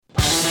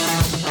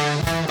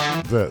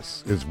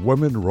This is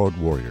Women Road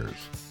Warriors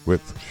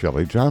with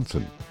Shelley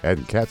Johnson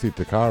and Kathy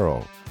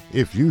Tuccaro.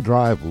 If you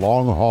drive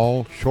long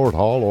haul, short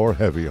haul, or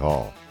heavy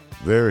haul,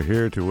 they're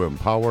here to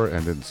empower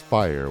and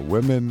inspire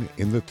women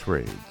in the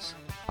trades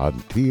on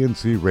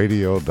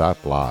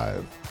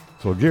tncradio.live.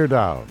 So gear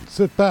down,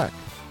 sit back,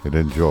 and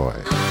enjoy.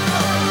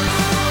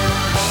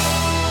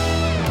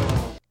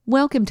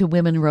 Welcome to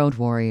Women Road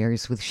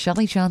Warriors with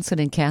Shelley Johnson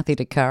and Kathy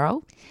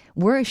Tuccaro.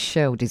 We're a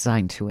show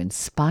designed to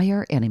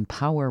inspire and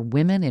empower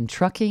women in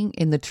trucking,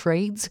 in the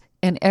trades,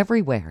 and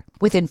everywhere,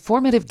 with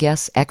informative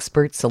guests,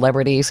 experts,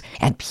 celebrities,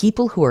 and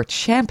people who are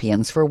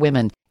champions for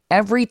women.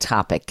 Every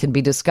topic can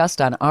be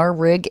discussed on our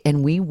rig,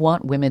 and we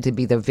want women to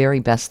be the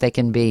very best they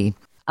can be.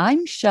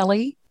 I'm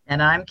Shelley.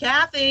 And I'm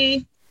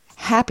Kathy.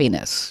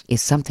 Happiness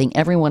is something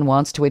everyone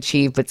wants to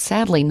achieve, but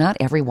sadly, not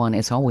everyone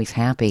is always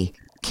happy.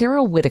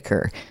 Carol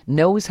Whitaker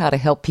knows how to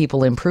help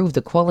people improve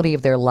the quality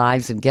of their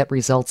lives and get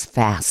results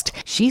fast.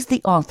 She's the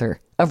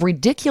author of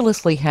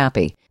Ridiculously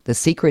Happy, The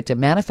Secret to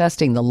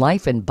Manifesting the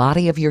Life and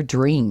Body of Your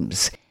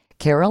Dreams.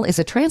 Carol is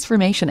a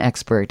transformation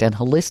expert and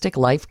holistic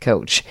life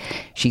coach.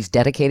 She's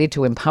dedicated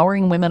to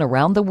empowering women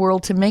around the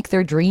world to make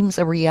their dreams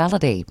a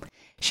reality.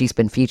 She's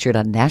been featured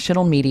on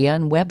national media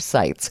and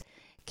websites.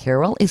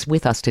 Carol is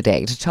with us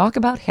today to talk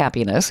about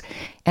happiness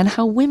and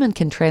how women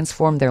can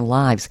transform their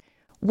lives.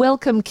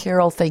 Welcome,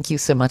 Carol. Thank you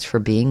so much for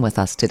being with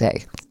us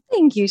today.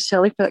 Thank you,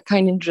 Shelley, for that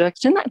kind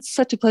introduction. It's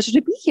such a pleasure to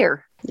be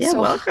here. Yeah,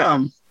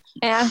 welcome.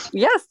 And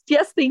yes,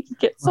 thank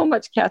you so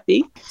much,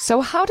 Kathy.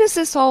 So how does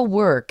this all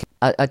work?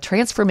 A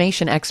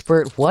transformation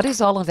expert, what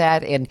is all of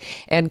that?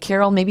 And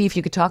Carol, maybe if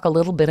you could talk a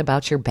little bit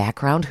about your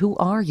background. Who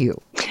are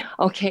you?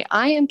 Okay,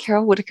 I am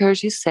Carol Whitaker,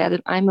 as you said,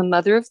 and I'm a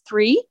mother of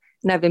 3,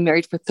 and I've been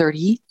married for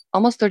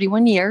almost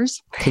 31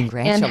 years.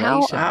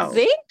 Congratulations. Wow.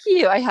 Thank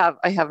you. I have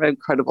an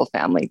incredible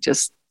family.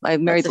 I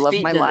married the love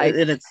of my life.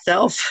 In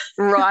itself.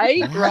 Right.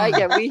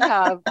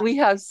 Yeah, we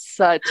have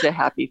such a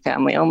happy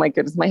family. Oh my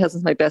goodness. My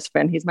husband's my best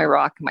friend. He's my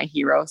rock, my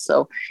hero.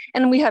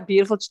 And we have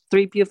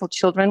 3 beautiful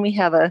children. We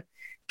have a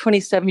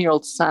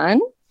 27-year-old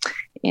son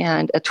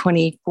and a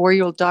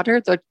 24-year-old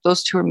daughter.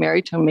 Those 2 are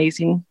married to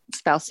amazing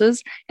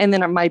spouses. And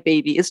then my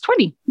baby is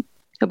 20.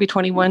 He'll be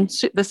 21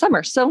 this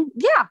summer. So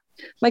yeah,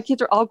 my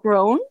kids are all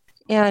grown.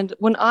 And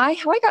how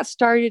I got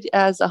started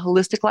as a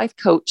holistic life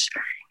coach,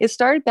 it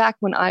started back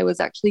when I was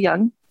actually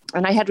young.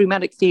 And I had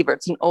rheumatic fever.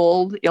 It's an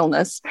old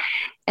illness.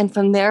 And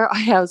from there,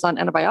 I was on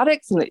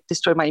antibiotics and it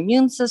destroyed my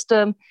immune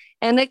system.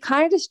 And it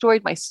kind of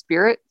destroyed my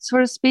spirit, so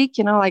to speak.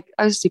 I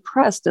was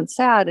depressed and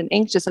sad and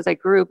anxious as I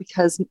grew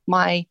because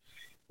my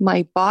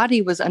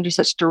body was under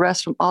such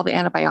duress from all the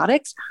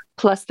antibiotics,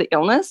 plus the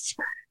illness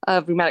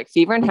of rheumatic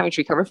fever and having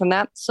to recover from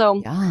that.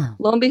 So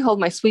Lo and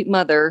behold, my sweet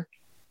mother,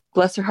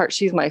 bless her heart,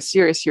 she's my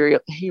serious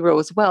hero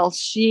as well.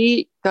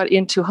 She got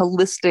into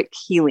holistic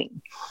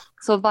healing.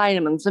 So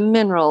vitamins and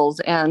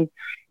minerals and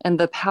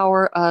the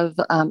power of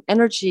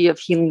energy of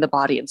healing the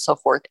body and so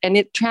forth. And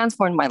it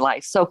transformed my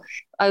life. So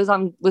I was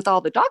on with all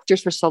the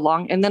doctors for so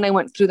long. And then I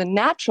went through the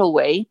natural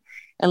way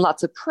and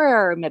lots of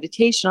prayer and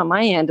meditation on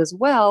my end as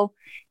well.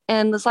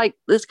 And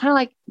it's kind of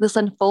like this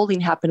unfolding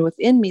happened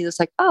within me. It's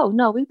like, oh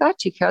no, we've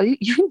got you, Carol.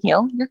 You can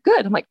heal. You're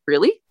good. I'm like,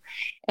 really?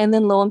 And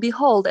then lo and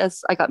behold,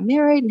 as I got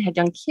married and had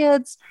young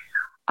kids,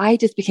 I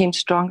just became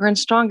stronger and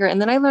stronger. And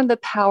then I learned the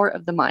power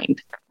of the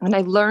mind. And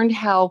I learned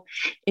how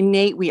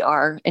innate we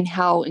are and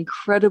how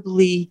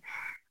incredibly,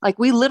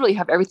 we literally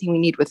have everything we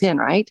need within,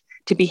 right?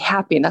 To be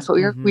happy. And that's what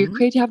we were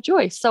created to have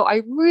joy. So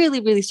I really,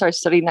 really started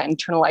studying that,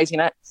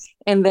 internalizing it.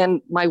 And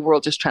then my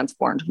world just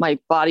transformed. My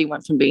body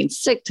went from being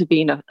sick to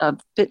being a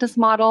fitness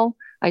model.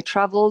 I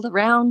traveled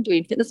around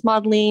doing fitness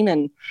modeling,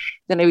 and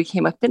then I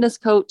became a fitness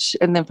coach.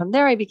 And then from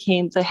there, I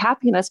became the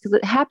happiness, because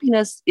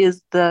happiness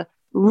is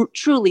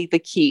truly the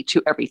key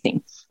to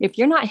everything. If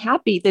you're not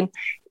happy, then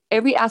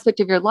every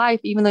aspect of your life,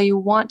 even though you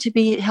want to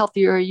be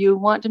healthier, or you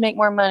want to make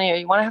more money, or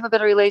you want to have a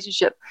better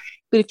relationship,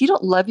 but if you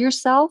don't love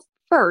yourself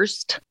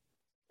first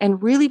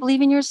and really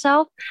believe in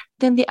yourself,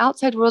 then the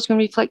outside world is going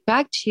to reflect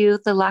back to you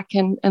the lack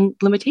and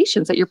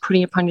limitations that you're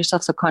putting upon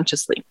yourself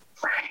subconsciously.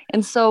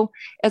 And so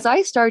as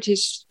I started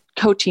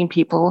coaching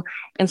people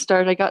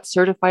I got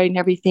certified and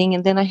everything.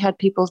 And then I had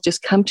people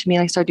just come to me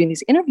and I started doing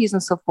these interviews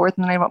and so forth.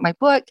 And then I wrote my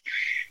book.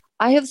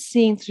 I have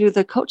seen through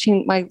the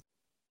coaching, my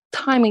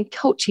time in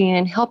coaching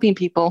and helping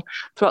people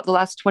throughout the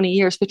last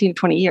 15 to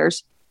 20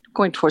 years,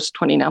 going towards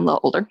 20 now, I'm a little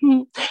older.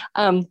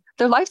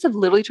 Their lives have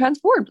literally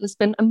transformed. It's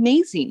been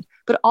amazing,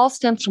 but it all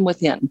stems from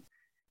within.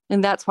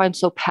 And that's why I'm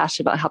so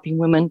passionate about helping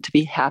women to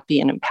be happy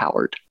and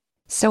empowered.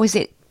 So is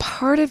it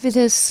part of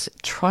this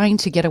trying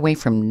to get away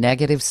from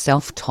negative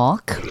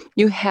self-talk?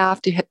 You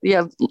have to,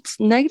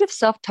 negative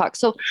self-talk.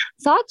 So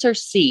thoughts are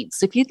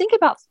seeds. If you think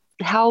about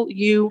how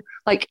you,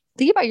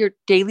 think about your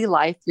daily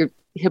life, your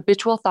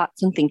habitual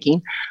thoughts and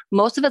thinking,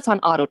 most of it's on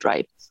auto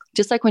drive.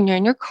 Just like when you're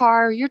in your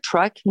car, your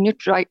truck, when you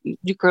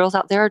girls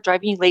out there are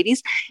driving, you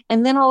ladies,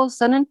 and then all of a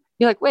sudden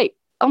you're like, wait,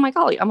 oh my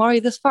golly, I'm already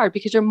this far,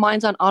 because your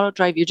mind's on auto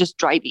drive. You're just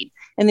driving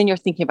and then you're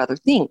thinking of other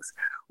things.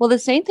 Well, the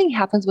same thing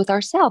happens with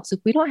ourselves. If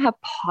we don't have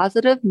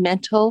positive,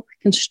 mental,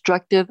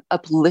 constructive,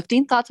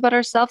 uplifting thoughts about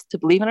ourselves to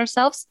believe in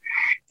ourselves,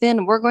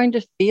 then we're going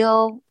to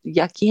feel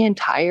yucky and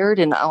tired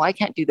and, oh, I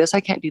can't do this, I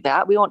can't do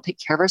that. We won't take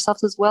care of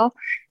ourselves as well,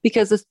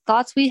 because the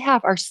thoughts we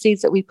have are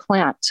seeds that we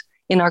plant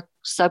in our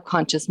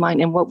subconscious mind.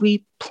 And what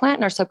we plant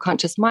in our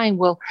subconscious mind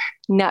will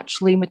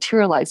naturally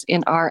materialize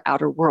in our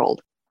outer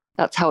world.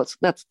 That's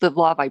the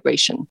law of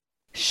vibration.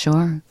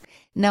 Sure.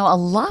 Now, a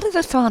lot of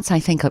the thoughts I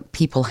think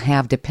people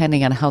have,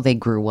 depending on how they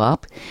grew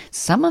up,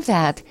 some of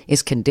that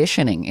is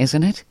conditioning,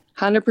 isn't it?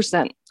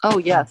 100%. Oh,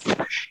 yes.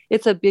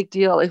 It's a big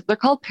deal. They're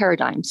called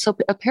paradigms. So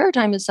a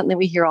paradigm is something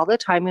we hear all the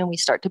time and we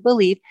start to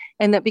believe,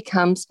 and that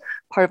becomes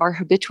part of our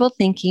habitual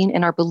thinking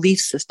and our belief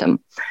system.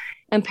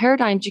 And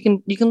paradigms, you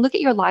can look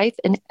at your life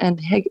and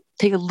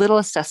take a little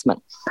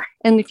assessment.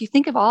 And if you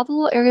think of all the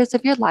little areas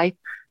of your life,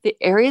 the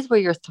areas where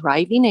you're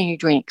thriving and you're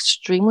doing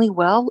extremely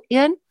well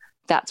in,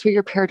 that's where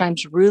your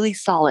paradigm's really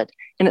solid,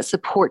 and it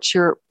supports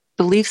your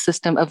belief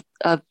system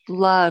of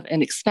love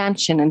and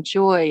expansion and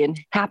joy and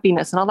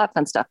happiness and all that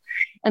fun stuff.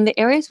 And the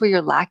areas where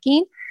you're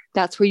lacking,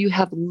 that's where you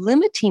have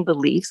limiting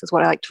beliefs, is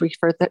what I like to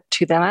refer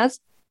to them as,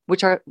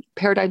 which are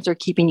paradigms that are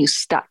keeping you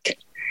stuck.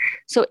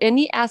 So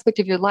any aspect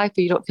of your life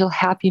where you don't feel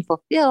happy and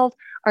fulfilled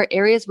are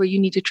areas where you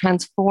need to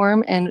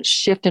transform and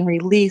shift and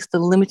release the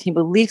limiting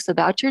beliefs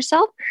about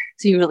yourself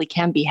so you really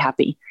can be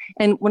happy.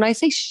 And when I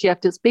say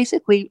shift, it's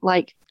basically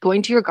like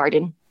going to your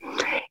garden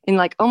and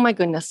like, oh my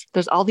goodness,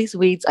 there's all these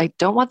weeds. I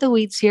don't want the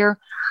weeds here.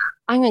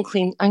 I'm going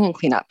to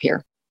clean up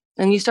here.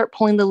 And you start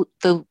pulling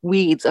the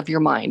weeds of your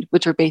mind,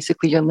 which are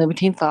basically your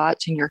limiting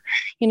thoughts, and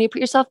you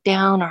put yourself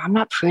down, or I'm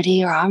not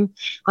pretty, or I'm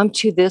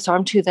too this, or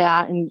I'm too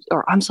that,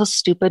 or I'm so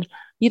stupid.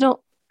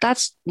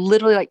 That's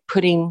literally like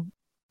putting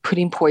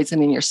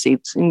poison in your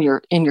seeds in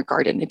your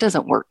garden. It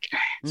doesn't work.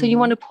 Mm-hmm. So you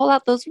want to pull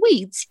out those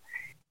weeds,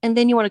 and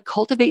then you want to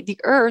cultivate the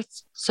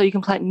earth so you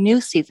can plant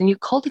new seeds. And you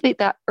cultivate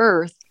that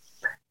earth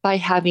by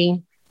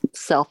having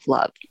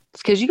self-love,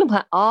 because you can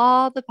plant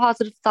all the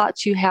positive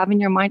thoughts you have in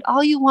your mind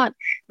all you want.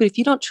 But if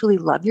you don't truly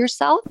love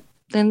yourself,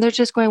 then they're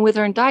just going to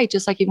wither and die.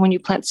 Just like when you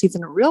plant seeds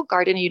in a real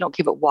garden and you don't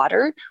give it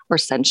water or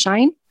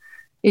sunshine,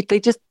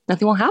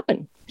 nothing will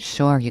happen.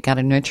 Sure. You got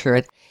to nurture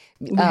it.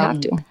 You have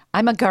to.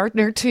 I'm a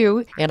gardener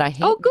too, and I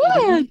hate good.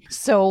 weeding.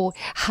 So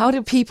how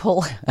do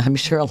people, I'm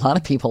sure a lot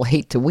of people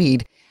hate to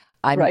weed.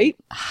 Right.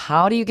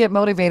 How do you get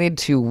motivated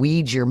to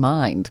weed your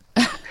mind?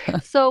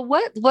 So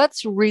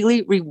what's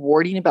really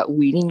rewarding about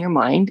weeding your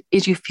mind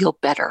is you feel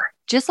better.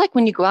 Just like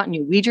when you go out and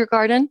you weed your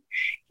garden,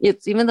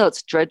 even though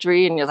it's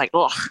drudgery and you're like,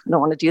 oh, I don't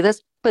want to do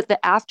this. But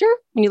the after,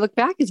 when you look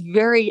back, is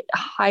very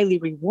highly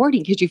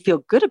rewarding because you feel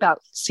good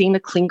about seeing a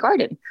clean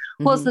garden.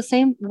 Mm-hmm. Well, it's the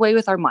same way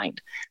with our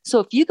mind. So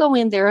if you go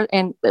in there,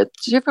 and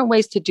different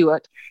ways to do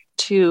it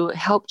to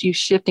help you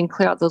shift and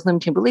clear out those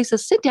limiting beliefs,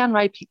 is sit down,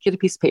 get a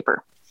piece of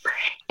paper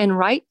and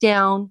write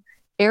down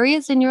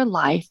areas in your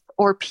life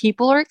or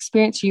people or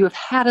experience you have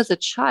had as a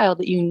child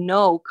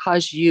that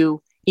cause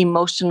you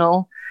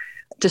emotional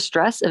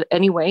distress in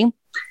any way.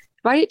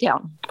 Write it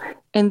down.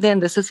 And then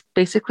this is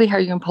basically how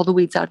you can pull the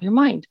weeds out of your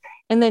mind.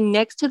 And then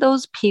next to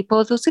those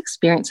people, those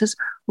experiences,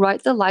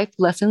 write the life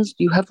lessons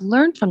you have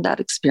learned from that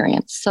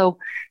experience. So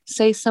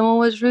say someone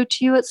was rude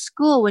to you at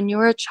school when you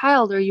were a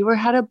child, or you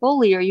had a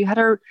bully, or you had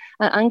an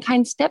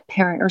unkind step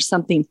parent or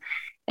something.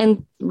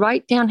 And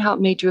write down how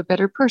it made you a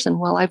better person.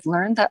 Well, I've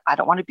learned that I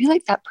don't want to be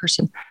like that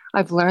person.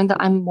 I've learned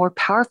that I'm more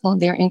powerful and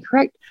they're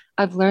incorrect.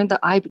 I've learned that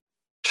I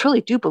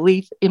truly do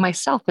believe in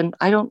myself, and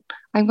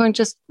I'm going to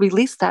just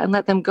release that and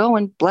let them go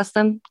and bless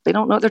them. They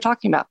don't know what they're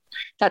talking about,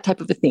 that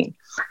type of a thing.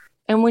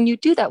 And when you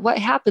do that, what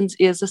happens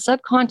is the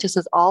subconscious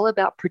is all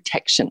about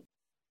protection.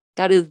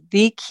 That is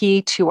the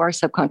key to our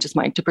subconscious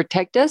mind, to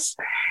protect us.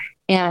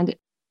 And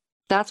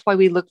that's why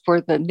we look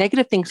for the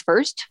negative things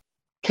first.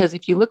 Because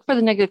if you look for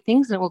the negative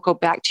things, then it will go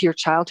back to your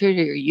childhood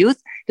or your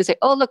youth to say,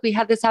 oh, look, we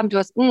had this happen to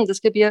us. This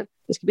could be a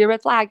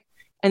red flag.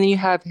 And then you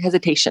have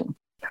hesitation.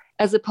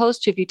 As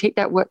opposed to if you take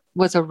that what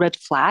was a red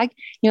flag,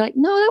 you're like,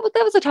 no,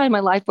 that was a time in my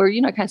life where,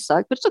 it kind of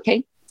sucked, but it's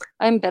okay.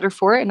 I'm better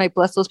for it. And I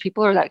bless those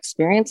people or that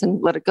experience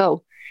and let it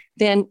go.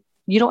 Then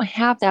you don't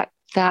have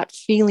that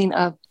feeling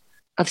of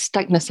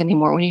stuckness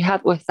anymore. When you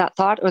have with that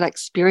thought or that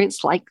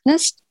experience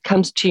likeness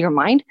comes to your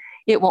mind,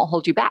 it won't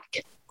hold you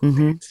back.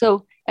 Mm-hmm.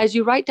 So as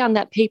you write down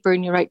that paper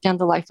and you write down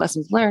the life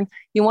lessons learned,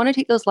 you want to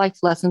take those life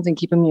lessons and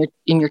keep them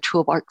in your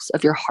toolbox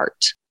of your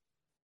heart.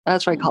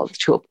 That's what I call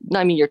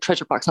it, your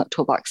treasure box, not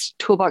toolbox.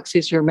 Toolbox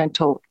is your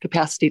mental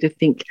capacity to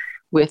think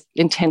with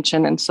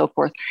intention and so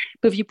forth.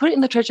 But if you put it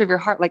in the treasure of your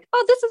heart, like,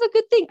 oh, this is a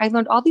good thing. I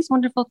learned all these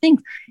wonderful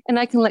things and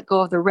I can let go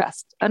of the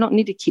rest. I don't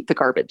need to keep the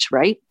garbage,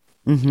 right?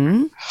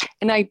 Mm-hmm.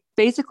 And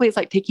it's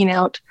like taking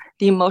out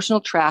the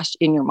emotional trash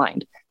in your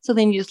mind. So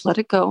then you just let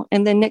it go.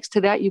 And then next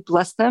to that, you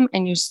bless them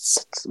and you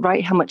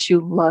write how much you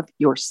love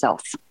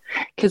yourself.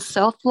 Because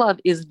self-love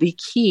is the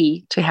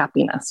key to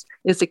happiness,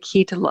 is the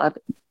key to love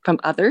from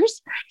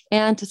others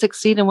and to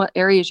succeed in what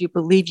areas you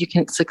believe you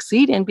can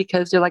succeed in,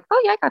 because you're like,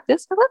 oh yeah, I got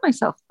this. I love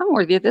myself. I'm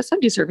worthy of this. I'm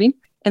deserving.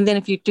 And then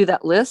if you do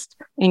that list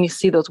and you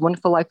see those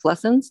wonderful life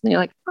lessons, then you're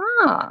like,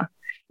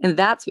 and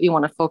that's what you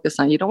want to focus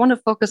on. You don't want to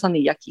focus on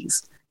the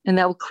yuckies. And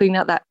that will clean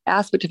out that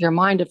aspect of your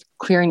mind of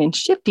clearing and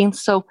shifting.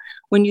 So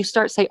when you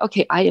start saying,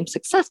 okay, I am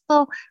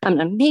successful, I'm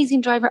an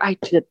amazing driver, I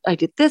did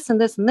this and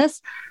this and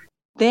this,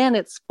 then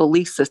it's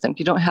belief system.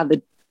 You don't have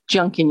the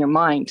junk in your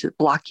mind to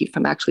block you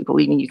from actually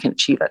believing you can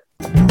achieve it.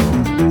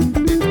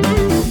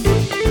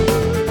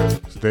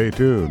 Stay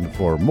tuned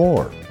for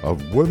more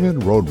of Women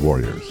Road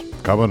Warriors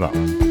coming up.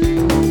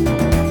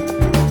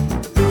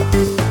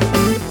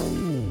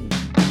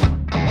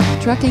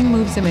 Trucking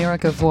Moves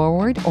America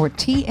Forward, or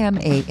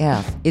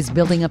TMAF, is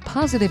building a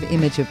positive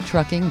image of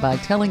trucking by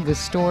telling the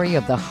story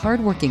of the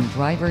hardworking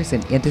drivers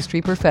and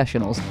industry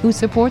professionals who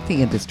support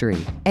the industry.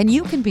 And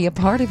you can be a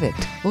part of it.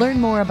 Learn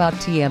more about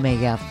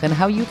TMAF and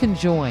how you can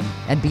join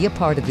and be a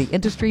part of the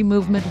industry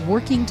movement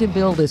working to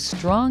build a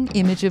strong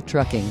image of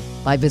trucking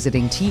by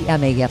visiting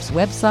TMAF's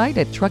website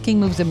at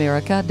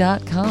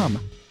truckingmovesamerica.com.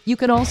 You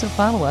can also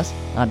follow us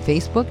on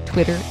Facebook,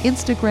 Twitter,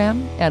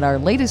 Instagram, and our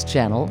latest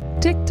channel,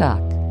 TikTok.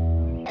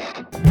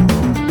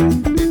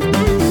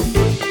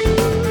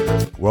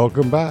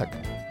 Welcome back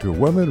to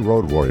Women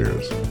Road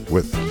Warriors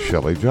with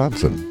Shelley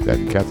Johnson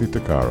and Kathy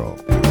Tuccaro.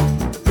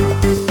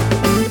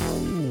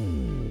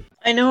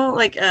 I know,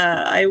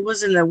 I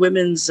was in the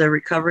women's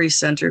recovery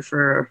center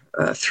for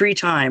 3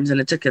 times,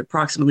 and it took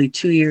approximately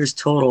 2 years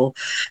total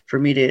for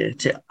me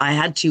I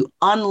had to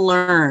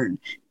unlearn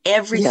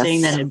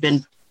everything that had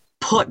been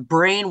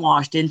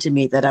brainwashed into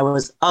me, that I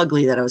was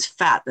ugly, that I was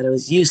fat, that I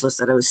was useless,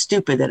 that I was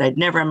stupid, that I'd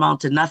never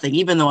amount to nothing,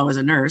 even though I was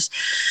a nurse.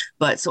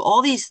 But so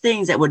all these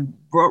things that would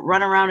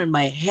run around in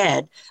my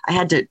head, I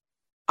had to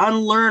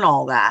unlearn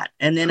all that.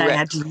 And then I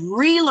had to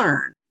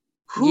relearn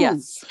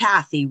who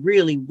Kathy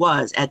really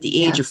was at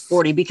the age of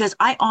 40, because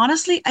I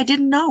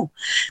didn't know.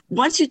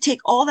 Once you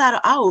take all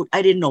that out,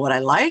 I didn't know what I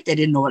liked. I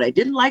didn't know what I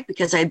didn't like,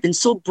 because I had been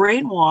so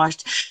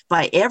brainwashed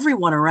by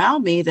everyone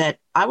around me that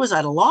I was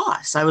at a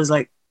loss. I was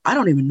like, I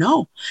don't even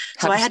know.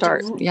 So I had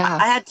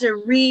to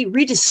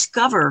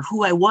rediscover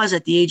who I was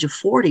at the age of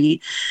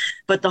 40.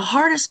 But the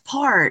hardest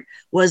part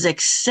was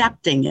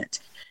accepting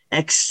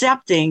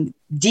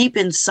deep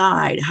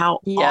inside how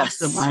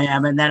awesome I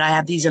am, and that I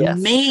have these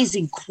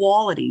amazing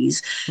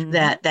qualities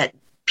that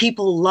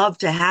people love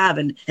to have,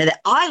 and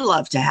that I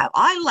love to have.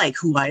 I like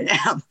who I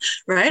am,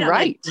 right?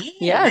 Right.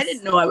 I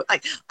didn't know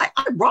I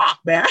rock,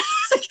 man.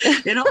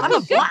 I'm a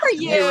blast to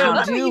be around.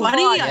 I'm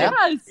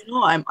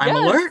funny. I'm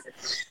alert.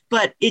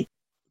 But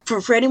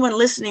for anyone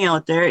listening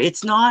out there,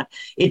 it's not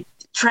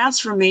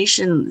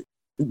transformation.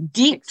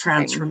 Deep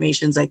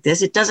transformations like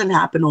this, it doesn't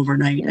happen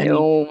overnight.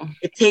 No. I mean,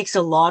 it takes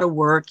a lot of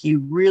work. You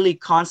really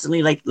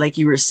constantly, like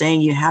you were saying,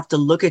 you have to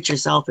look at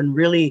yourself and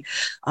really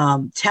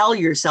tell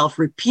yourself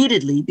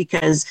repeatedly,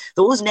 because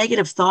those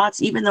negative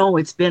thoughts, even though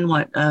it's been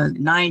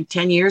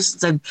 9-10 years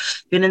since I've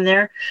been in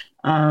there,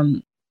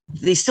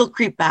 they still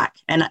creep back.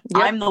 And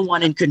I'm the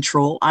one in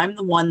control. I'm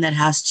the one that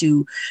has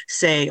to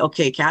say,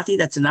 okay, Kathy,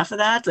 that's enough of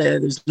that.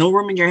 There's no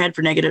room in your head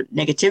for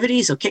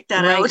negativity. So kick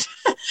that out.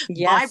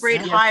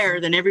 Vibrate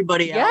higher than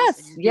everybody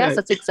else. Yes,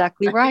 that's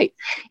exactly right.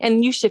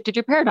 And you shifted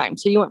your paradigm.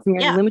 So you went from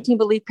your limiting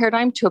belief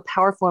paradigm to a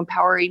powerful,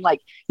 empowering, like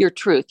your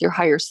truth, your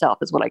higher self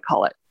is what I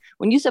call it.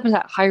 When you step into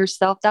that higher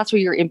self, that's where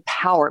you're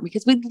empowered,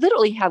 because we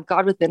literally have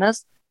God within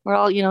us. We're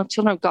all,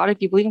 children of God,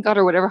 if you believe in God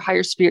or whatever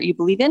higher spirit you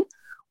believe in.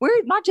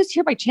 We're not just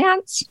here by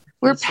chance.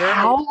 We're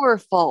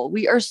powerful.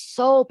 We are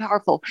so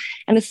powerful.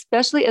 And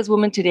especially as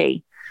women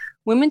today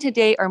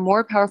are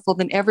more powerful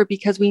than ever,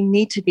 because we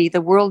need to be. The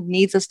world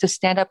needs us to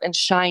stand up and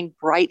shine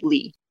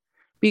brightly.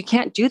 But you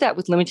can't do that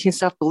with limiting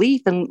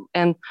self-belief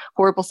and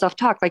horrible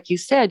self-talk. Like you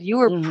said, you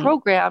were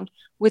programmed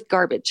with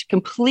garbage,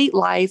 complete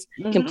lies,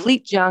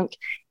 complete junk.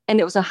 And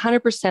it was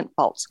 100%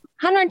 false,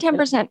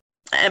 110%.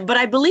 But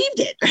I believed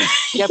it.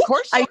 Yeah, of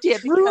course you did. I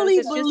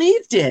truly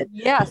believed it.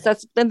 Yes,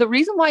 then the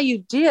reason why you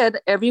did,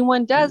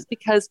 everyone does,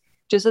 because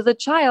just as a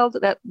child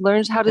that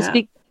learns how to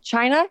speak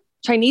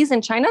Chinese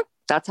in China,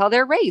 that's how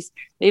they're raised.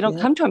 They don't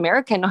come to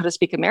America and know how to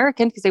speak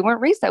American, because they weren't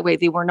raised that way.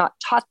 They were not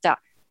taught that.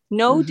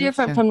 No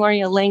different from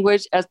learning a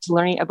language as to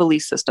learning a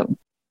belief system.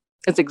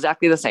 It's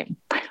exactly the same.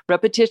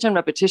 Repetition,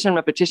 repetition,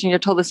 repetition. You're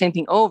told the same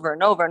thing over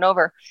and over and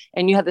over,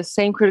 and you have the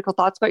same critical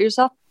thoughts about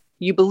yourself.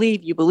 You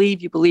believe, you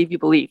believe, you believe, you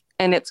believe.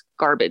 And it's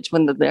garbage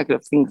when the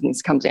negative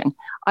things comes in.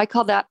 I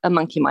call that a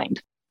monkey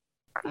mind.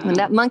 When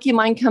that monkey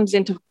mind comes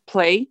into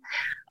play,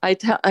 I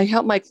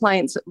help my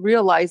clients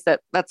realize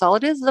that that's all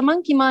it is a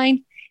monkey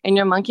mind. And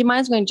your monkey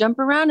mind is going to jump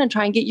around and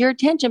try and get your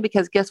attention,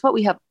 because guess what?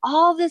 We have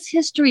all this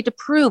history to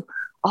prove.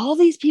 All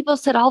these people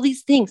said all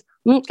these things.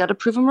 Got to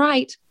prove them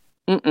right.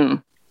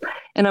 And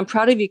I'm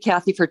proud of you,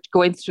 Kathy, for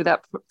going through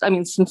that. I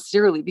mean,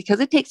 sincerely, because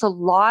it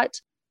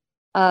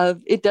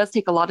does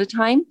take a lot of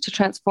time to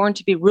transform,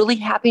 to be really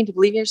happy and to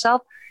believe in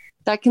yourself.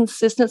 That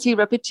consistency,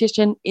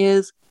 repetition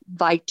is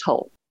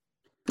vital.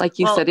 Like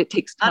you said, it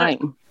takes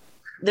time.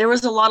 There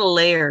was a lot of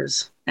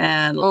layers.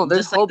 And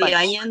there's just a whole like the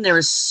bunch. onion, there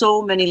were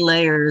so many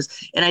layers,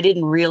 and I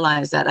didn't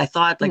realize that. I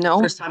thought like No.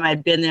 the first time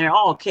I'd been there,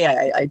 oh,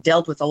 okay, I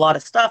dealt with a lot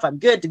of stuff. I'm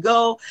good to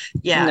go.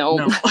 Yeah, No.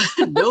 no,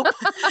 nope.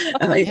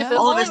 Like, Yeah.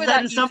 all of a It's not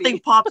sudden easy. something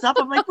pops up.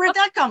 I'm like, where'd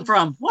that come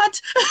from?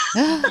 What?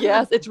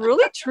 Yes, it's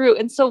really true.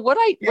 And so what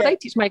I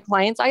teach my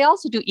clients, I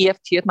also do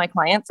EFT with my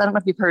clients. I don't know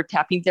if you've heard of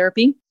tapping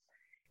therapy.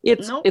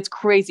 Nope. It's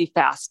crazy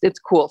fast. It's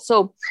cool.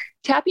 So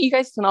tapping, you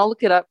guys can all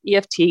look it up.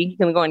 EFT. You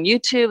can go on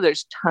YouTube.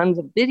 There's tons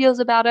of videos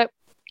about it.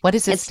 What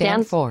does it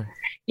stand stands for?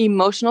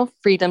 Emotional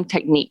Freedom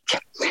Technique.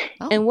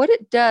 Oh. And what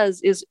it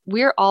does is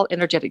we're all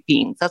energetic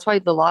beings. That's why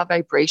the law of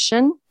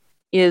vibration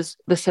is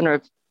the center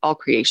of all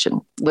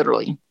creation,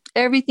 literally.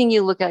 Everything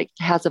you look at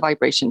has a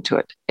vibration to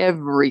it.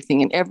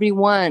 Everything and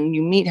everyone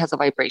you meet has a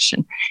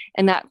vibration.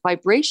 And that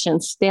vibration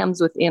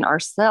stems within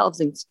ourselves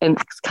and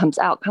comes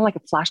out kind of like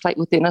a flashlight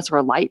within us or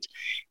a light,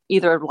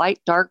 either light,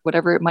 dark,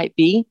 whatever it might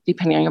be,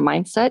 depending on your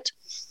mindset.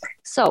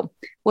 So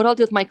what I'll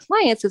do with my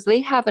clients is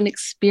they have an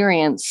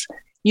experience.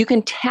 You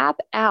can tap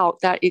out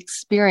that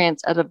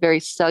experience at a very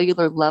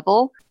cellular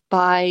level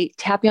by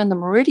tapping on the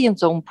meridian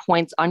zone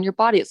points on your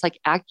body. It's like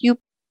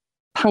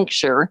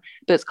acupuncture,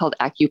 but it's called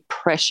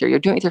acupressure. You're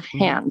doing it with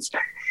your hands.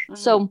 Mm-hmm.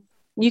 So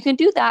you can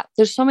do that.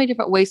 There's so many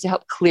different ways to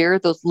help clear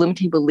those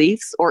limiting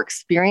beliefs or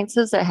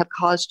experiences that have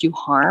caused you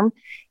harm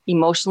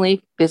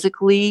emotionally,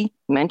 physically,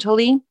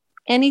 mentally,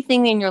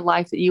 anything in your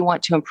life that you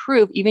want to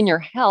improve, even your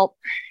health.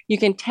 You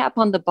can tap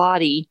on the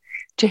body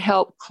to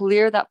help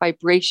clear that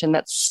vibration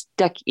that's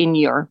stuck in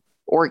your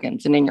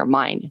organs and in your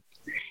mind.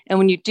 And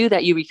when you do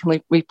that, you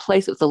can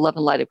replace it with the love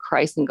and light of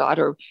Christ and God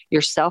or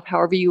yourself,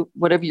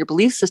 whatever your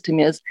belief system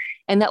is.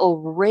 And that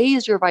will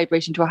raise your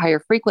vibration to a higher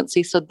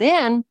frequency. So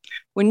then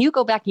when you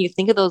go back and you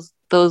think of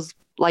those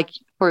like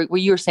for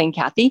what you were saying,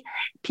 Kathy,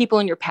 people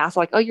in your past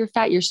are like, oh, you're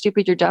fat, you're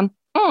stupid, you're dumb.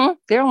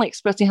 They're only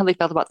expressing how they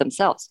felt about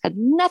themselves. Had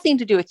nothing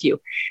to do with you.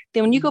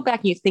 Then when you go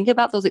back and you think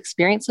about those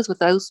experiences with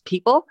those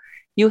people,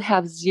 you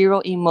have zero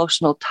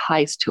emotional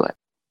ties to it.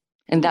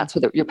 And that's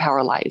where your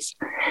power lies.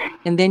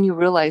 And then you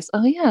realize,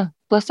 oh yeah,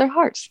 bless their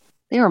hearts.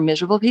 They are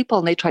miserable people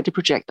and they tried to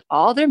project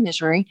all their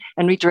misery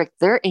and redirect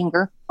their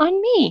anger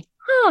on me.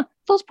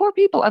 Those poor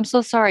people. I'm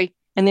so sorry.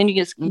 And then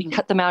you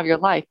cut them out of your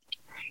life.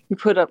 You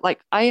put up, like,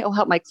 I'll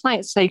help my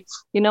clients say,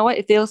 you know what,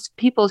 if those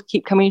people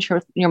keep coming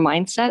to your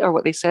mindset or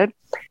what they said,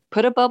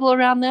 put a bubble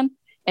around them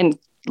and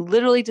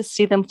literally just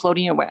see them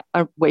floating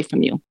away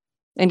from you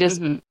and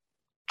just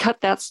cut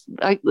that.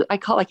 I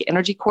call it like an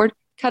energy cord,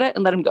 cut it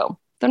and let them go.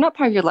 They're not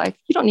part of your life.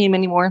 You don't need them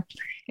anymore.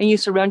 And you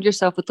surround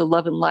yourself with the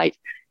love and light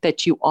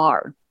that you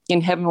are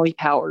in heavenly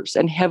powers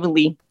and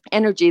heavenly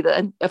energy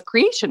of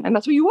creation. And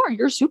that's what you are.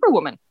 You're a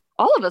superwoman.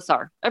 All of us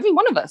are, every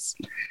one of us.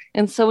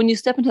 And so when you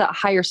step into that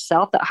higher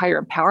self, that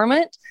higher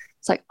empowerment,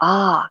 it's like,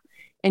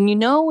 and you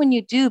know when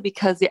you do,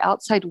 because the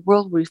outside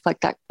world will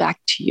reflect that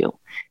back to you.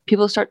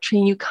 People start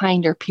treating you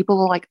kinder. People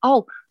will like,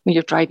 oh, when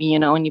you're driving,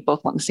 and you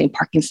both want the same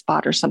parking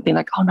spot or something,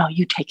 like, oh no,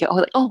 you take it. Oh,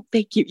 like, oh,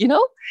 thank you,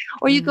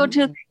 Or you go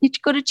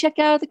to check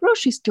out of the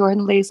grocery store and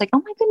the lady's like,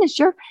 oh my goodness,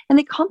 and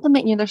they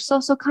compliment you. They're so,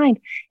 so kind.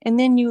 And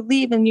then you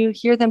leave and you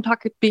hear them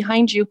talk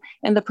behind you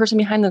and the person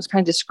behind them is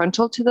kind of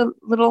disgruntled to the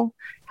little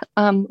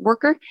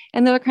worker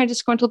and they're kind of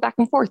disgruntled back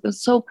and forth. And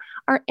so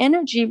our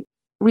energy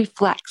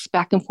reflects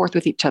back and forth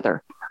with each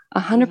other,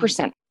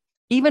 100%.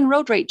 Even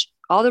road rage,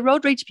 all the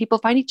road rage people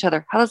find each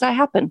other. How does that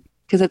happen?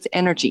 Because it's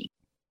energy.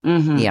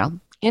 Yeah.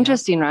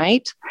 Interesting,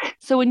 right?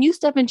 So when you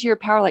step into your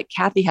power like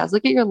Kathy has,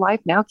 look at your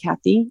life now,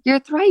 Kathy. You're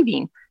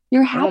thriving.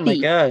 You're happy. Oh my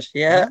gosh.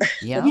 Yeah.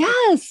 Yeah.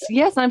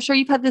 Yes. I'm sure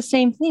you've had the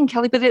same thing,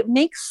 Kelly, but it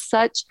makes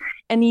such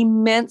an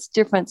immense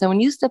difference. And when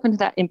you step into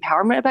that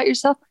empowerment about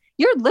yourself,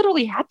 you're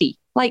literally happy.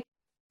 Like,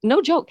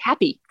 no joke,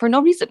 happy for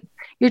no reason.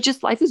 You're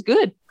just, life is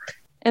good.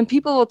 And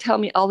people will tell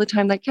me all the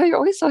time, like, yeah, you're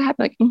always so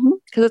happy. Like,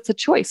 because it's a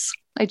choice.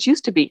 I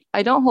choose to be.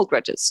 I don't hold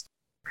grudges.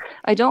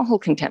 I don't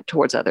hold contempt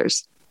towards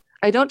others.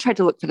 I don't try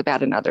to look for the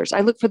bad in others.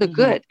 I look for the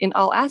good in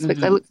all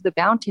aspects. I look for the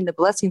bounty and the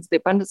blessings, the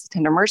abundance, the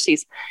tender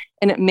mercies,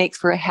 and it makes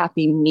for a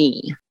happy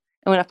me.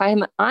 And if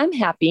I'm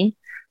happy,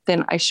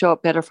 then I show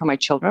up better for my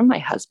children, my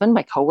husband,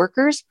 my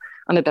coworkers.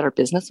 I'm a better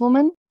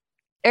businesswoman.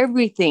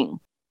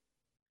 Everything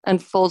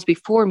unfolds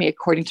before me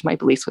according to my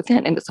beliefs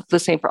within. And it's the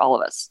same for all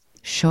of us.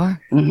 Sure.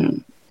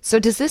 So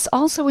does this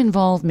also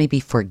involve maybe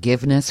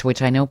forgiveness,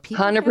 which I know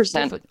people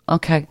 100%.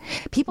 Okay.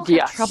 People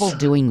have trouble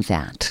doing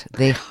that.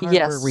 They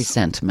harbor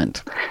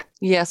resentment.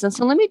 Yes. And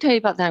so let me tell you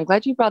about that. I'm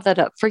glad you brought that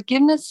up.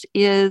 Forgiveness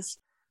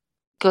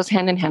goes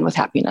hand in hand with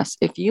happiness.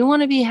 If you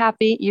want to be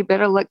happy, you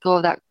better let go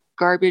of that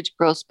garbage,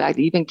 gross bag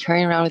that you've been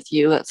carrying around with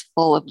you that's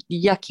full of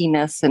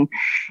yuckiness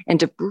and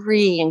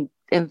debris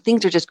and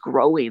things are just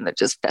growing. They're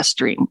just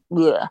festering.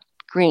 Ugh.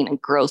 Green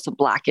and gross and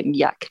black and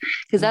yuck,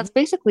 because that's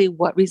basically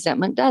what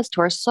resentment does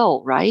to our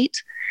soul, right?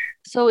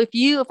 So if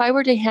I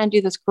were to hand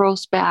you this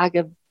gross bag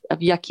of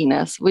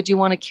yuckiness, would you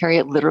want to carry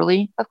it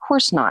literally? Of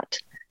course not.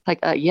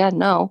 Like,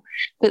 no.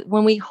 But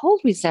when we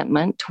hold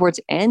resentment towards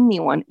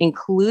anyone,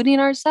 including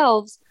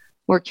ourselves,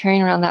 we're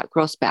carrying around that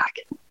gross bag.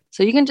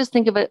 So you can just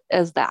think of it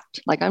as that.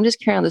 Like, I'm just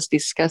carrying this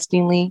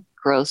disgustingly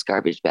gross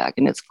garbage bag,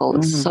 and it's full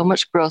of so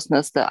much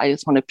grossness that I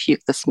just want to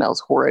puke. The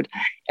smell's horrid.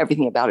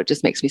 Everything about it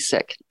just makes me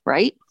sick,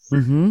 right?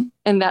 Mm-hmm.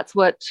 And that's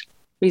what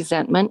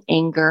resentment,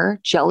 anger,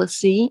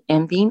 jealousy,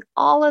 envying,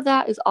 all of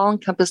that is all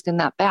encompassed in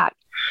that bag.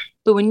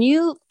 But when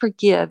you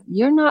forgive,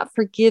 you're not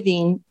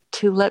forgiving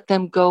to let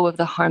them go of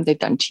the harm they've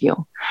done to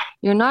you.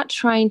 You're not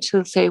trying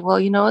to say, well,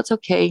 it's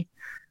okay.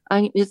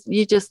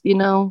 You just,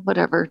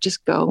 whatever,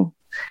 just go.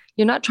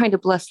 You're not trying to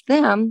bless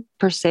them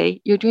per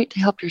se. You're doing it to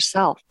help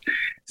yourself.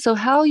 So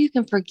how you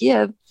can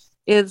forgive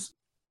is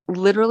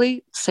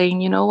literally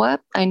saying, you know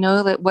what? I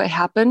know that what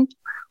happened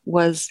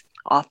was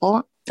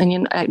awful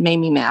and it made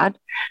me mad,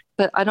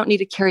 but I don't need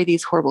to carry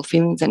these horrible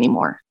feelings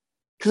anymore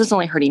because it's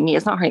only hurting me.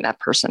 It's not hurting that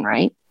person,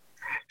 right?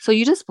 So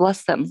you just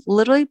bless them,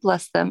 literally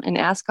bless them, and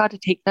ask God to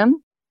take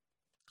them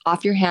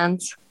off your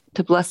hands,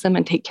 to bless them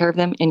and take care of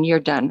them, and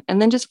you're done.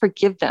 And then just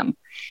forgive them.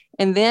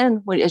 And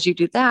then as you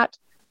do that,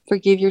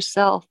 forgive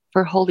yourself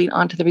for holding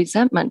on to the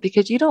resentment,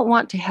 because you don't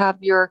want to have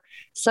your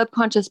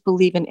subconscious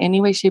believe in any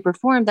way, shape, or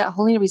form that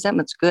holding a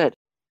resentment's good.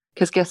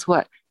 Because guess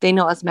what? They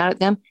know I was mad at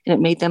them and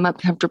it made them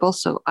uncomfortable,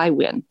 so I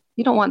win.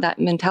 You don't want that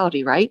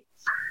mentality, right?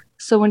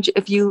 So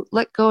if you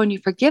let go and you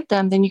forgive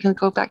them, then you can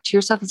go back to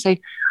yourself and say,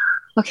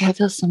 okay, I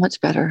feel so much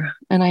better.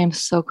 And I am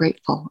so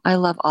grateful. I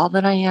love all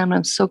that I am.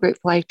 I'm so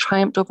grateful I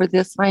triumphed over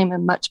this. I am a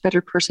much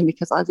better person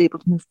because I was able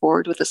to move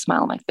forward with a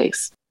smile on my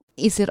face.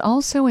 Is it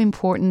also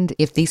important,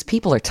 if these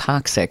people are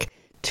toxic,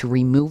 to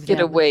remove them?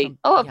 Get away.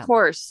 Of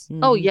course.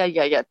 Mm-hmm. Oh,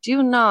 yeah.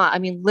 Do not. I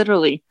mean,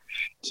 literally,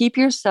 keep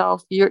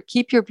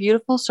your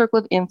beautiful circle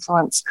of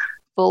influence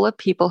full of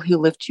people who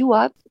lift you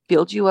up,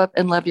 build you up,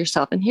 and love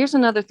yourself. And here's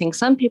another thing.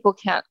 Some people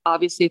can't,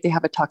 obviously, if they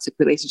have a toxic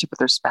relationship with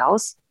their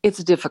spouse,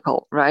 it's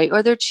difficult, right?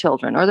 Or their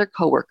children or their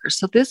coworkers.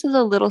 So this is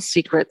a little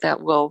secret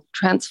that will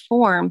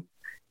transform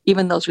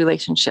even those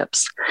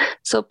relationships.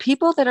 So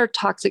people that are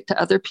toxic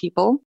to other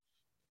people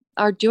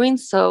are doing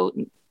so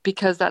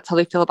because that's how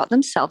they feel about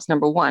themselves,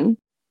 number one.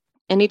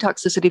 Any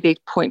toxicity they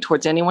point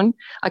towards anyone,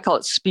 I call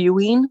it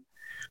spewing.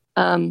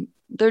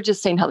 They're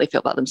just saying how they feel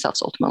about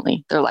themselves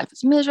ultimately. Their life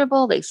is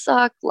miserable. They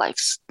suck. Life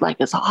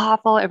is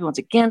awful. Everyone's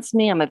against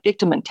me. I'm a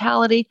victim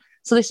mentality.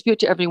 So they spew it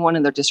to everyone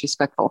and they're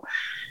disrespectful.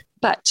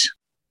 But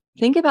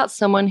think about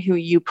someone who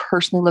you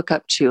personally look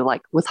up to,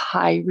 like with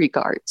high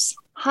regards,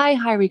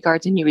 high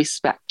regards, and you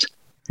respect.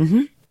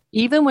 Mm-hmm.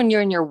 Even when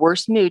you're in your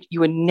worst mood, you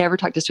would never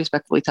talk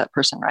disrespectfully to that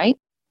person, right?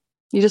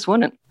 You just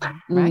wouldn't.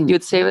 Right. You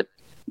would say it,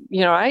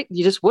 right?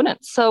 You just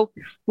wouldn't. So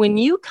when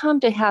you come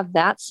to have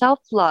that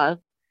self-love,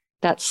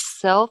 that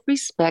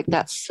self-respect,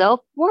 that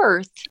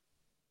self-worth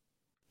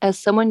as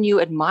someone you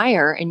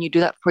admire, and you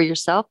do that for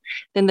yourself,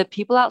 then the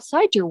people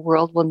outside your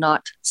world will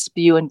not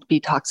spew and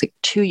be toxic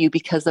to you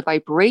because the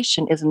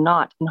vibration is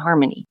not in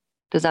harmony.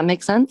 Does that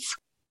make sense?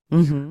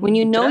 Mm-hmm. When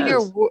you know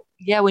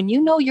when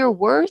you know your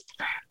worth,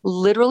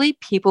 literally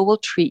people will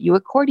treat you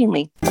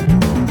accordingly.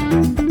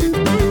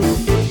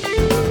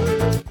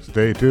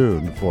 Stay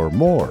tuned for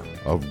more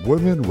of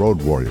Women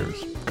Road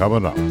Warriors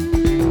coming up.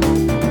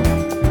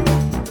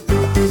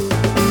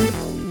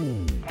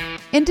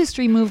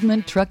 Industry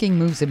movement Trucking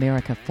Moves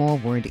America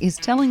Forward is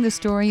telling the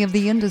story of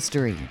the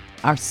industry.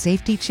 Our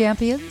safety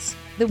champions,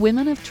 the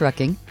women of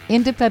trucking,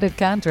 independent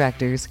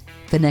contractors,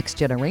 the next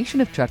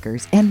generation of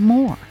truckers, and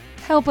more.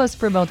 Help us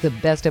promote the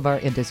best of our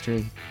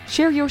industry.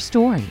 Share your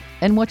story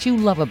and what you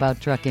love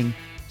about trucking.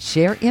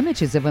 Share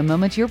images of a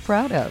moment you're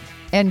proud of.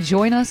 And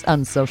join us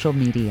on social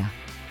media.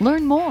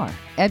 Learn more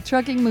at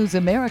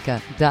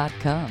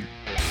truckingmovesamerica.com.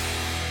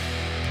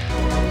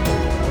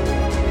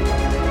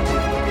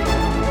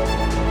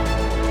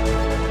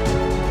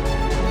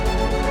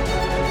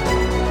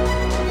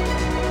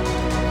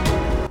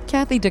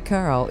 Kathy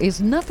DeCaro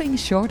is nothing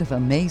short of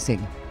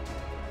amazing.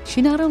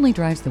 She not only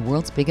drives the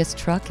world's biggest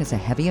truck as a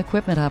heavy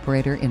equipment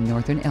operator in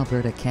northern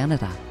Alberta,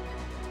 Canada.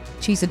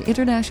 She's an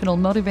international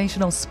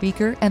motivational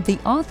speaker and the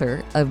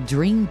author of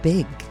Dream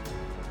Big,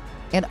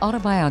 an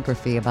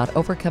autobiography about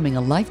overcoming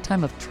a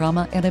lifetime of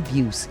trauma and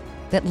abuse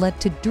that led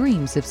to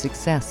dreams of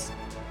success.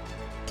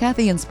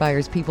 Kathy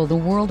inspires people the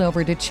world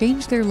over to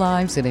change their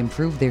lives and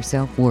improve their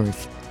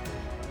self-worth.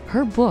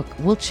 Her book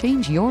will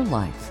change your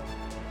life.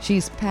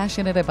 She's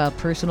passionate about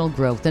personal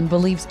growth and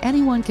believes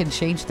anyone can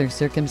change their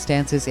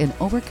circumstances and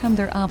overcome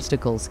their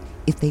obstacles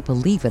if they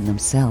believe in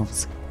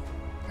themselves.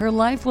 Her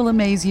life will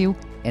amaze you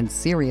and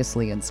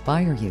seriously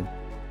inspire you.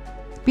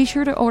 Be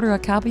sure to order a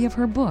copy of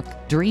her book,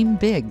 Dream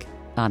Big,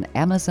 on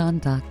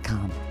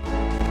Amazon.com.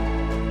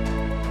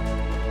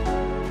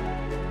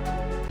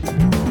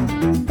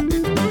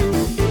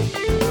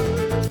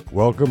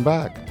 Welcome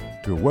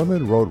back to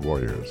Women Road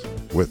Warriors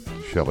with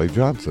Shelley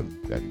Johnson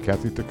and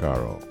Kathy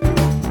DeCaro.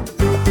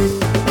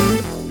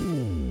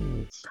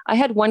 I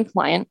had one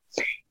client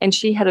and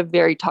she had a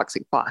very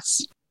toxic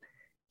boss.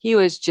 He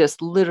was just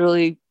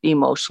literally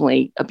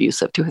emotionally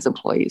abusive to his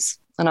employees.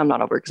 And I'm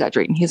not over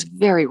exaggerating. He's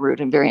very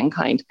rude and very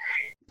unkind.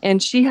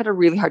 And she had a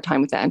really hard time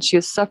with that. And she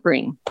was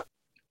suffering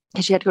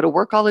because she had to go to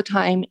work all the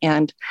time.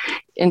 And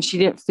she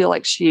didn't feel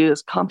like she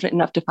was confident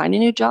enough to find a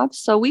new job.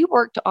 So we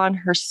worked on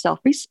her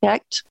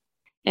self-respect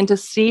and to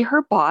see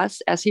her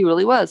boss as he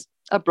really was,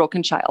 a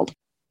broken child.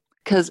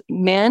 Because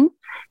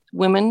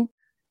women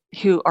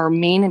who are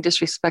mean and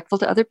disrespectful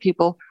to other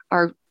people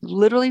are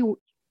literally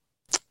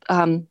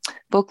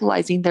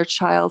vocalizing their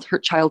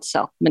hurt child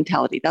self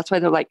mentality. That's why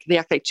they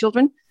act like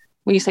children.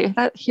 When you say,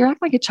 you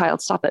act like a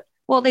child, stop it.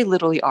 Well, they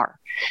literally are.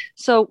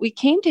 So we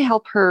came to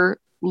help her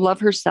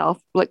love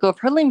herself, let go of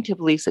her limiting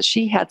beliefs that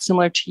she had,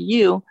 similar to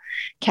you,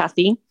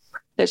 Kathy,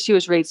 that she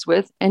was raised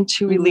with, and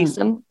to release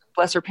them.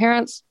 Bless her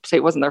parents, say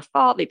it wasn't their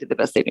fault. They did the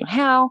best they knew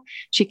how.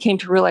 She came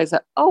to realize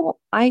that,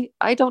 I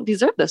don't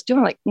deserve this.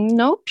 I'm like,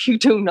 nope, you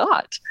do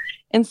not.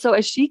 And so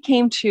as she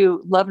came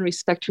to love and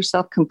respect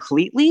herself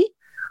completely,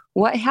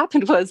 what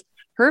happened was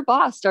her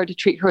boss started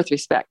to treat her with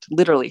respect.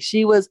 Literally,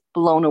 she was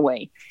blown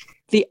away.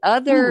 The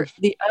other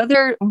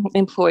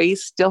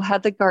employees still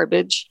had the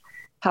garbage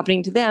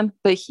happening to them,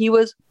 but he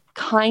was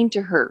kind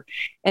to her.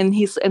 And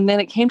then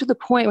it came to the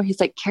point where he's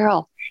like,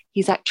 Carol,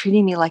 he's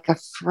treating me like a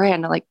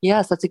friend. I'm like,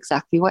 yes, that's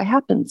exactly what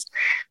happens.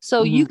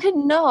 So you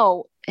can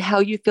know how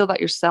you feel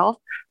about yourself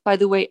by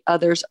the way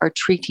others are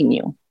treating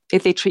you.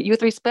 If they treat you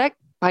with respect,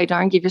 by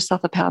darn, give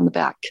yourself a pat on the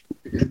back.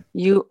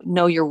 You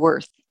know your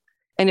worth.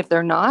 And if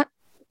they're not,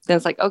 then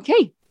it's like,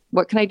 okay,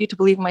 what can I do to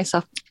believe in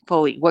myself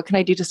fully? What can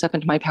I do to step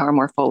into my power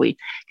more fully?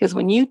 Because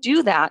when you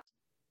do that,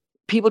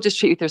 people just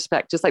treat you with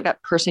respect, just like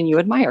that person you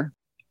admire.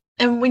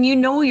 And when you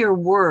know your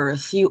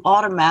worth, you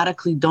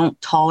automatically don't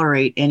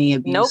tolerate any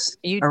abuse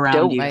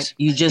around you. Right.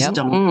 You just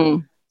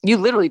don't. You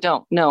literally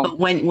don't. No. But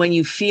when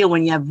you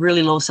have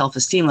really low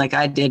self-esteem, like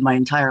I did my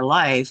entire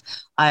life,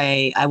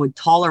 I would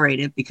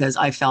tolerate it because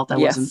I felt I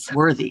wasn't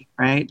worthy,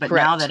 right? But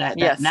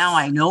Correct. now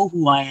I know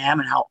who I am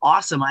and how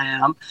awesome I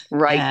am,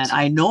 right? And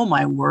I know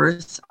my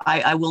worth.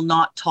 I will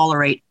not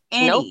tolerate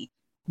any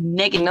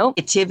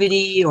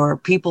negativity or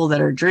people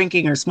that are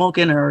drinking or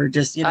smoking or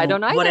just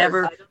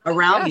whatever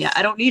around me.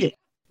 I don't need it.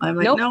 I'm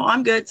like, no,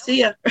 I'm good. See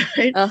ya.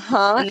 Right?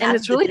 And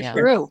it's really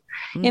true.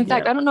 In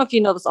fact, I don't know if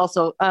you know this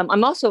also.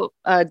 I'm also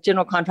a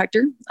general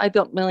contractor. I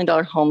built $1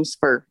 million homes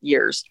for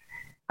years.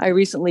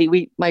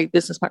 My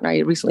business partner, I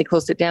recently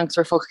closed it down because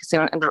we're focusing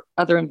on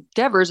other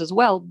endeavors as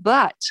well.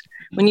 But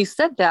when you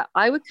said that,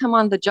 I would come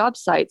on the job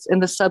sites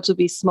and the subs would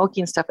be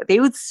smoking stuff. They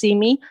would see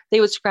me.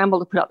 They would scramble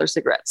to put out their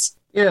cigarettes.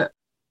 Yeah.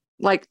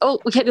 Like, oh,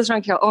 we can't do this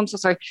around Carol. Oh, I'm so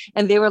sorry.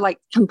 And they were like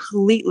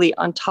completely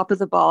on top of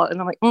the ball. And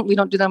I'm like, we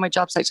don't do that on my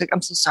job site. She's like,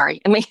 I'm so sorry.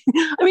 I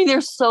mean,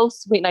 they're so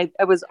sweet. And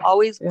I was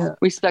always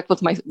respectful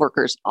to my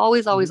workers.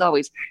 Always, always,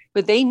 always.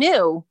 But they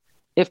knew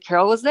if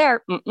Carol was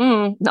there,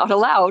 not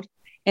allowed.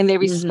 And they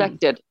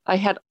respected. I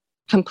had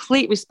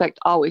complete respect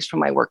always for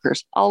my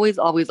workers. Always,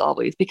 always,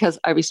 always, because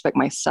I respect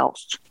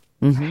myself.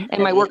 And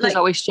my workers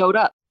always showed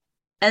up.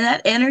 And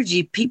that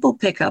energy, people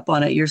pick up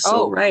on it. You're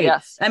so right.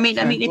 Yes. I mean,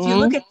 if you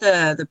look at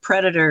the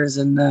predators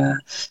and the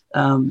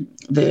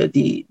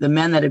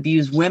men that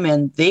abuse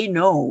women, they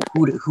know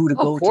who to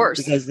go to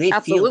because they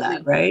feel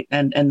that, right?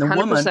 And the 100%.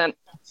 Woman,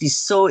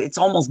 it's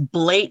almost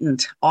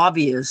blatant,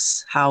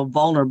 obvious how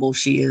vulnerable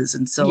she is,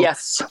 and so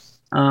yes.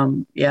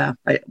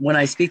 When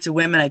I speak to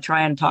women, I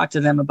try and talk to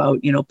them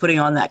about, putting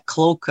on that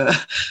cloak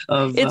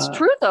of. It's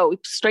true, though.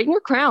 Straighten your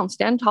crown,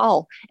 stand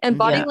tall. And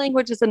body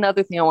language is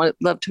another thing I would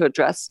love to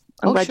address.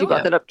 I'm glad you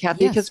brought that up,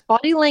 Kathy, because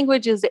body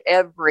language is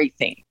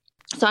everything.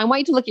 So I want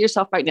you to look at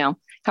yourself right now.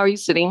 How are you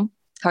sitting?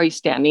 How are you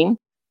standing?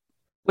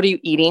 What are you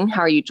eating? How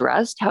are you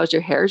dressed? How's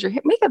your hair? Is your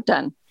makeup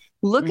done?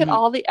 Look at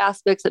all the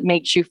aspects that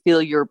makes you feel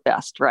your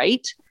best,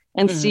 right?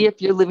 And see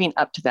if you're living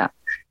up to that.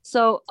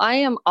 So I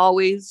am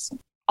always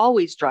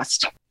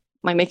dressed.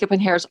 My makeup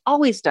and hair is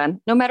always done,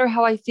 no matter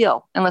how I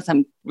feel, unless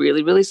I'm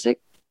really, really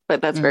sick, but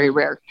that's very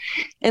rare.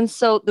 And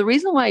so the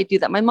reason why I do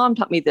that, my mom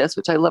taught me this,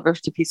 which I love her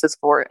to pieces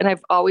for, and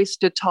I've always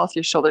stood tall with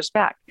your shoulders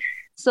back.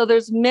 So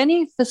there's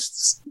many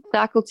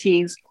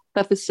faculties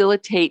that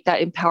facilitate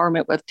that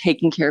empowerment with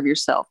taking care of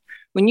yourself.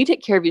 When you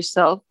take care of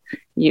yourself,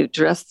 you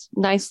dress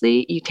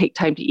nicely, you take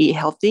time to eat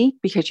healthy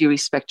because you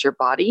respect your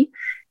body.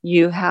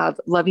 You have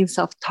loving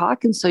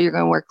self-talk. And so you're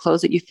going to wear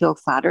clothes that you feel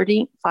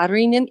flattering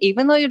in.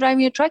 Even though you're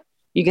driving a truck,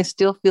 you can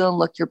still feel and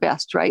look your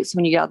best, right? So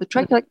when you get out of the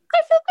truck, you're like,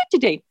 I feel good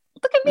today.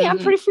 Look at me. I'm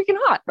pretty freaking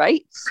hot,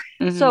 right?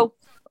 So,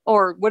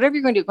 or whatever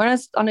you're going to do, going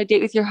on a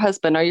date with your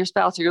husband or your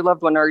spouse or your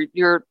loved one or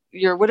your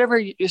whatever,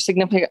 your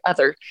significant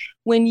other.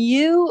 When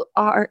you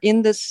are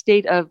in this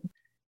state of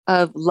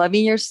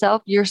loving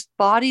yourself, your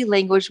body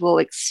language will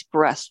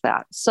express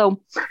that.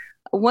 So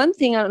one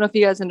thing, I don't know if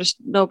you guys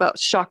know about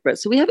chakras.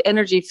 So we have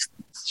energy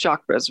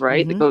chakras,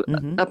 right? That go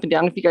up and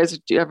down. If you guys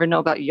do ever know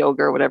about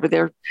yoga or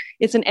whatever,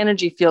 it's an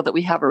energy field that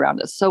we have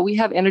around us. So we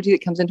have energy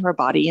that comes into our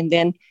body and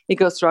then it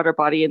goes throughout our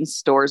body and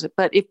stores it.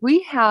 But if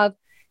we have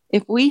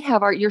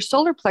your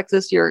solar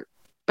plexus, your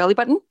belly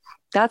button,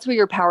 that's where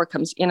your power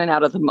comes in and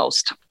out of the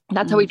most.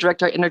 That's how we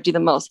direct our energy the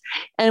most.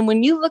 And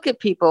when you look at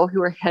people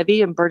who are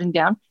heavy and burdened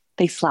down,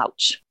 they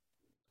slouch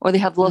or they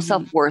have low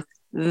self-worth.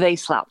 They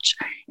slouch.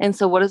 And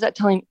so what is that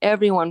telling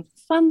everyone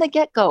from the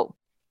get-go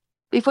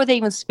before they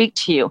even speak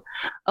to you?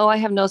 Oh, I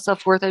have no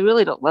self-worth. I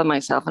really don't love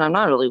myself and I'm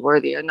not really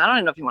worthy. And I don't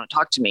even know if you want to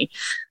talk to me.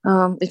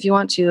 If you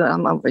want to,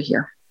 I'm over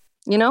here.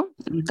 You know,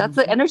 that's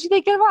the energy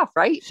they give off,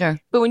 right? Sure.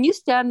 But when you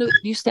stand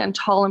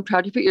tall and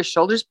proud, you put your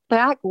shoulders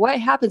back, what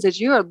happens is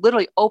you are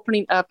literally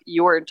opening up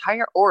your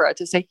entire aura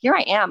to say, here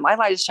I am. My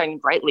light is shining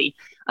brightly.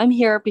 I'm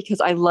here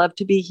because I love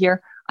to be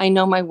here. I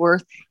know my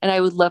worth, and I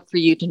would love for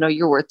you to know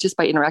your worth just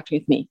by interacting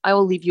with me. I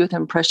will leave you with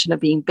an impression of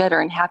being better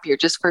and happier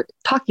just for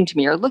talking to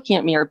me or looking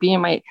at me or being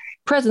in my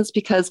presence,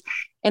 because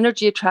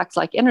energy attracts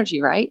like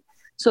energy, right?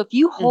 So if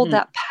you hold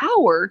that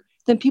power,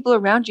 then people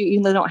around you,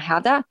 even though they don't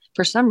have that,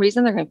 for some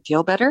reason, they're going to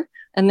feel better.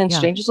 And then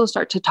strangers will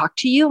start to talk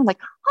to you. I'm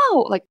like,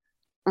 oh, like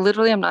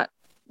literally,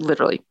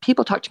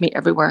 people talk to me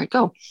everywhere I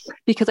go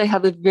because I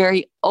have a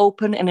very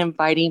open and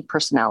inviting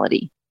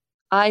personality.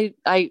 I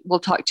will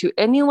talk to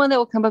anyone that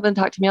will come up and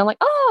talk to me. I'm like,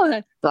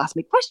 oh, they'll ask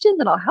me questions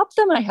and I'll help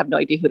them. And I have no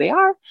idea who they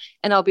are.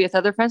 And I'll be with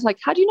other friends like,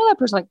 how do you know that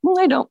person? Like,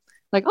 I don't.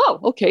 Like, oh,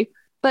 okay.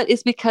 But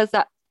it's because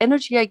that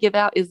energy I give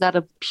out is that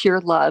of pure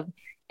love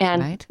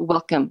and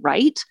welcome,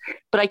 right?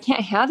 But I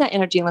can't have that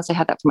energy unless I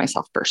have that for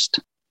myself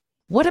first.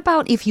 What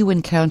about if you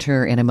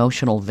encounter an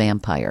emotional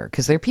vampire?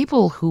 Because there are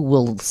people who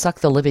will suck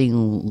the living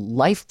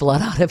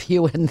lifeblood out of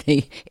you and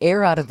the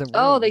air out of the room.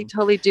 Oh, they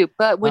totally do.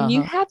 But when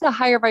you have the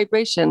higher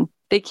vibration,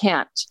 they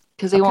can't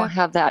because they won't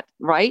have that,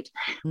 right?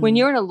 When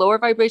you're in a lower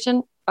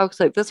vibration, I'm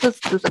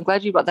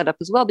glad you brought that up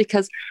as well,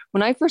 because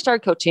when I first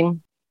started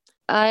coaching,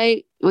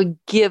 I would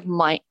give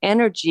my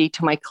energy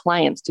to my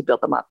clients to build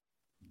them up.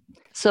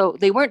 So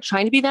they weren't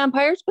trying to be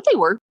vampires, but they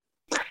were.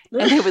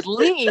 And they would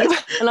leave.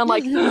 And I'm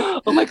like,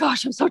 oh my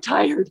gosh, I'm so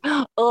tired.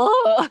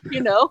 Oh,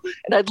 and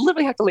I'd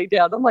literally have to lay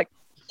down. I'm like,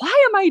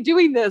 why am I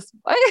doing this?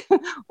 Why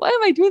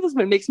am I doing this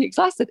when it makes me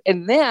exhausted?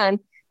 And then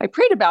I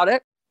prayed about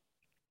it.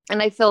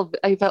 And I felt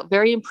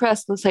very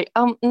impressed and say,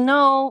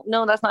 no,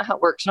 that's not how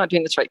it works. You're not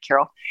doing this right,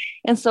 Carol.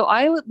 And so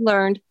I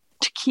learned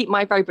to keep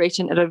my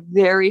vibration at a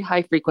very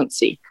high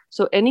frequency.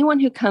 So anyone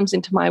who comes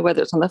into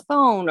whether it's on the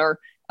phone or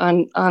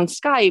on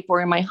Skype or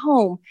in my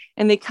home,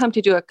 and they come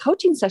to do a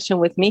coaching session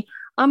with me,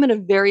 I'm at a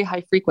very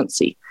high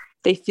frequency.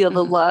 They feel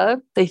the love,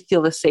 they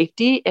feel the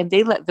safety, and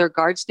they let their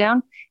guards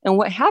down. And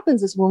what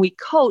happens is when we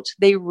coach,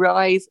 they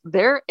rise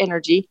their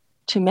energy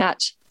to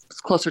match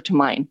closer to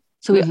mine.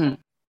 So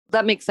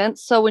that makes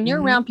sense. So when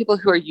you're around people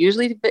who are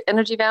usually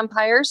energy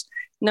vampires,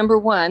 number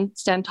one,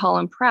 stand tall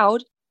and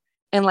proud.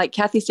 And like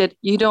Kathy said,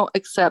 you don't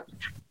accept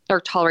or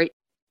tolerate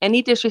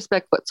any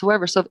disrespect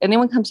whatsoever. So if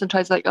anyone comes and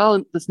tries like,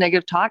 oh, this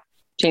negative talk,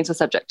 change the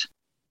subject.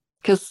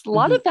 Because a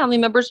lot of family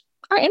members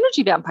are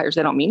energy vampires.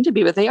 They don't mean to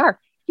be, but they are.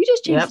 You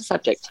just change the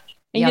subject.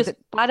 And you just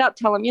flat out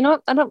tell them,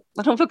 I don't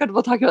feel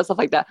comfortable talking about stuff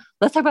like that.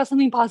 Let's talk about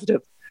something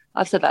positive.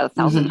 I've said that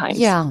 1,000 times.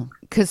 Yeah,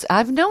 because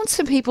I've known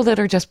some people that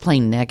are just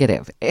plain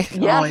negative.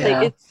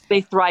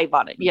 They thrive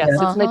on it. Yes,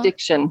 it's an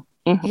addiction.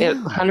 It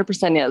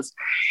 100% is.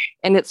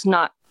 And it's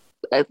not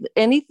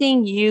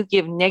anything you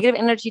give negative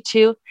energy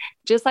to,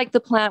 just like the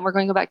plant, we're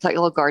going to go back to like a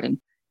little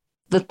garden.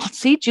 The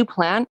seeds you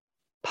plant,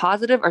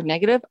 positive or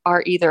negative,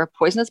 are either a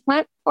poisonous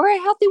plant or a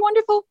healthy,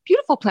 wonderful,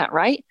 beautiful plant,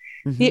 right?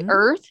 The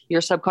earth,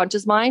 your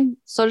subconscious mind,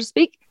 so to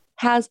speak,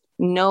 has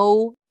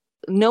no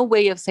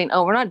way of saying,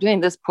 oh, we're not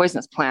doing this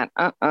poisonous plant.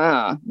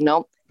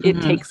 No,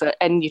 it takes it.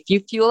 And if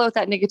you fuel it with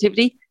that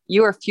negativity,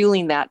 you are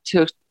fueling that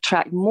to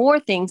attract more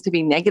things to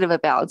be negative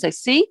about and say,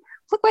 see,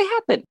 look what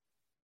happened.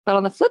 But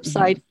on the flip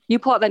side, you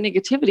pull out that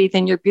negativity,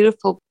 then your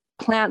beautiful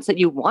plants that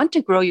you want to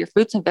grow, your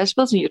fruits and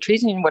vegetables and your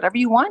trees and whatever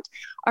you want,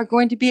 are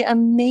going to be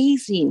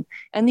amazing.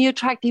 And you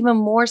attract even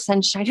more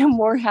sunshine and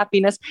more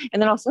happiness.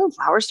 And then all of a sudden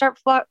flowers start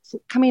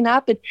coming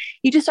up and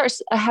you just start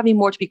having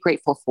more to be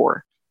grateful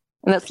for.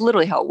 And that's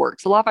literally how it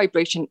works. The law of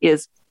vibration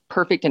is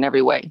perfect in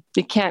every way.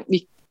 You can't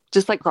be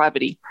just like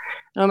gravity.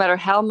 No matter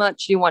how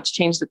much you want to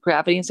change the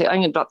gravity and say, I'm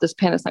going to drop this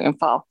pen, it's not going to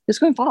fall. It's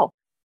going to fall.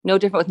 No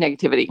different with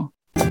negativity.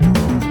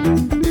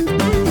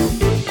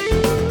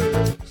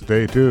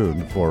 Stay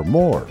tuned for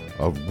more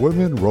of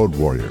Women Road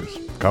Warriors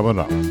coming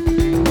up.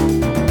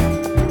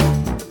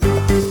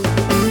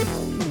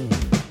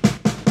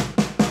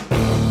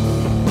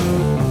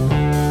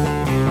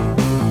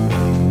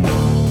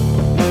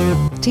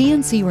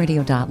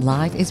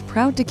 TNCRadio.live is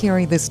proud to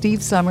carry the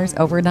Steve Summers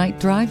Overnight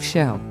Drive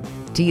Show.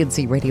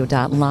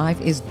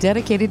 TNCRadio.live is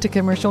dedicated to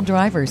commercial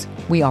drivers.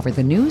 We offer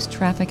the news,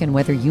 traffic, and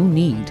weather you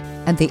need,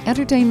 and the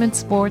entertainment,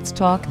 sports,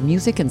 talk,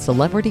 music, and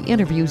celebrity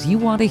interviews you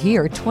want to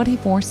hear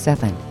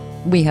 24/7.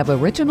 We have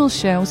original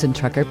shows and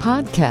trucker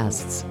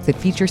podcasts that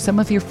feature some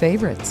of your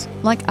favorites,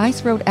 like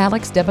Ice Road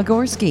Alex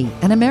Debogorski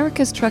and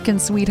America's Truckin'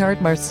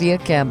 Sweetheart Marcia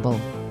Campbell.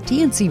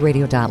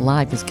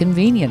 TNCRadio.live is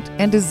convenient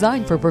and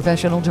designed for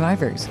professional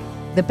drivers.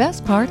 The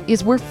best part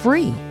is we're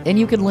free, and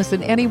you can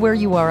listen anywhere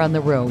you are on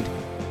the road.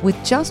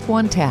 With just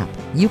one tap,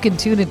 you can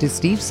tune into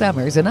Steve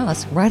Summers and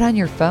us right on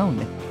your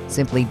phone.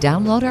 Simply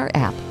download our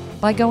app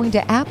by going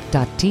to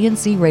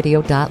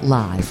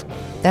app.tncradio.live.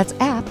 That's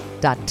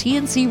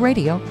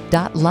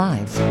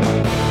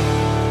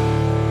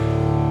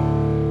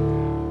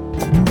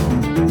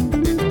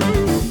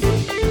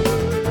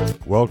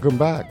app.tncradio.live. Welcome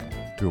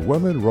back to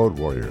Women Road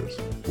Warriors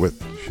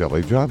with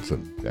Shelley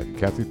Johnson and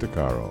Kathy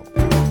Tuccaro.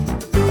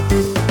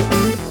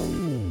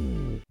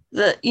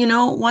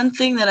 One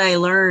thing that I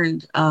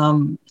learned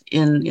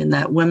in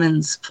that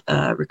women's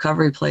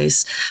recovery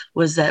place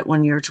was that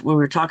when we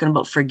were talking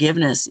about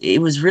forgiveness, it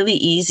was really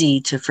easy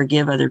to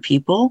forgive other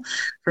people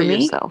for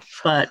me, yourself.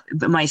 but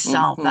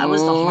myself, that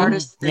was the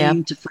hardest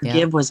thing to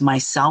forgive was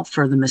myself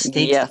for the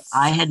mistakes that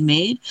I had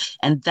made.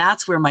 And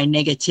that's where my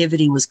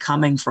negativity was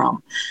coming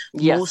from.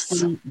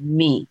 Mostly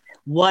me.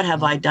 What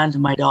have I done to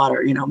my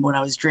daughter, when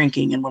I was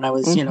drinking and when I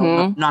was,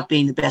 not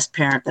being the best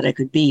parent that I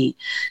could be.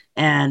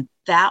 And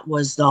that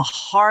was the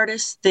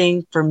hardest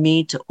thing for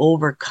me to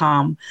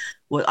overcome.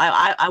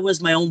 I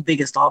was my own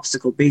biggest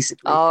obstacle,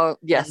 basically. Oh,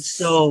 yes. And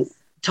so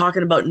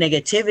talking about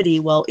negativity,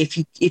 well,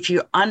 if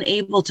you're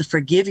unable to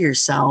forgive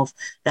yourself,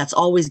 that's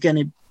always going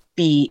to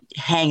be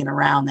hanging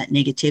around, that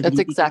negativity. That's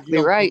exactly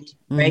right.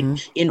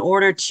 Right. In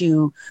order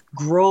to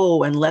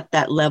grow and let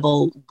that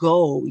level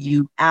go,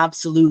 you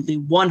absolutely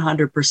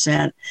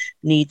 100%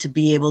 need to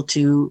be able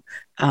to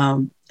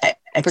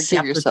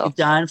accept what you've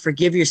done,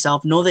 forgive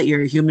yourself, know that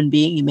you're a human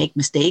being, you make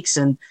mistakes,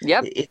 and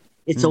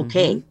it's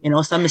okay.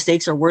 Some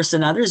mistakes are worse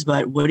than others,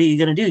 but what are you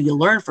going to do? You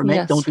learn from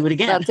it. Don't do it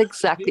again. That's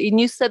exactly. And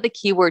you said the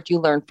key word, you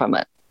learn from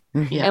it.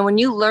 And when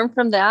you learn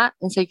from that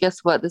and say, guess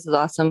what? This is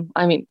awesome.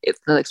 I mean, if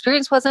the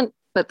experience wasn't,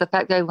 but the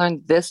fact that I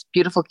learned this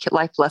beautiful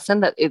life lesson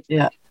that it's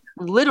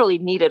literally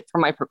needed for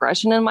my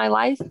progression in my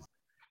life,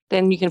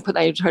 then you can put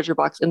that in your treasure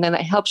box, and then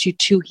it helps you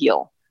to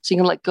heal. So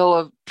you can let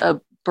go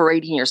of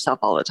berating yourself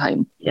all the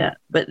time. Yeah,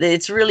 but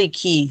it's really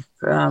key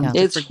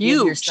to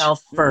forgive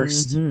yourself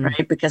first,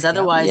 right? Because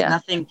otherwise,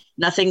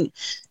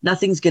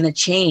 nothing's going to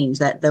change.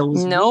 That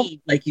those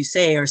needs, like you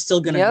say, are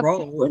still going to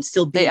grow and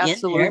still be in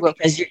there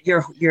because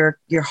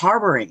you're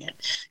harboring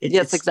it.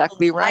 That's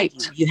exactly right.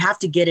 You have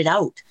to get it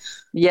out.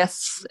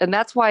 Yes, and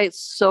that's why it's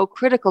so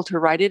critical to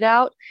write it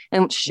out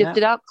and shift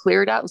it out,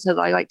 clear it out, as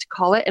I like to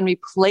call it, and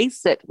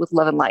replace it with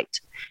love and light.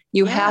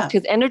 You have to,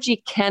 because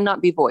energy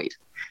cannot be void.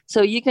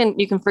 So you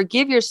can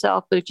forgive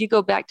yourself, but if you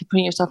go back to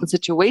putting yourself in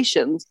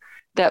situations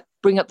that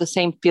bring up the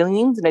same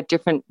feelings in a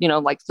different,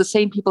 like the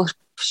same people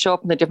show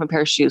up in a different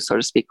pair of shoes, so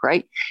to speak,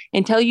 right?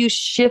 Until you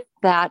shift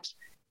that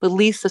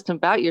belief system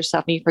about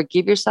yourself and you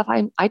forgive yourself,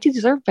 I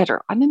deserve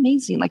better. I'm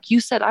amazing. Like you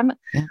said,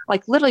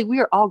 like literally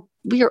we are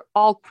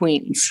all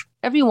queens.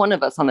 Every one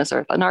of us on this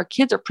earth, and our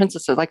kids are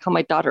princesses. I call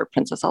my daughter a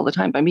princess all the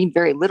time, but I mean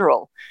very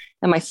literal.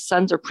 And my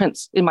sons are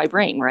prince in my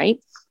brain, right?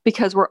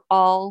 Because we're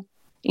all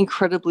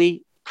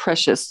incredibly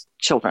precious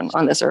children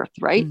on this earth,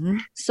 right?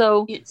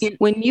 So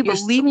when you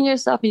believe in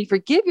yourself and you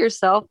forgive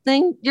yourself,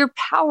 then your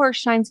power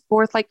shines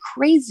forth like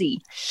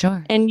crazy.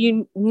 Sure. And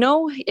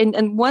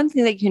and one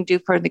thing that you can do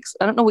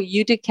I don't know what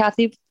you did,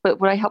 Kathy, but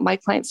what I help my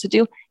clients to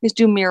do is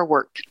do mirror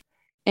work.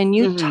 And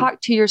you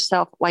talk to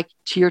yourself like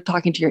you're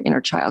talking to your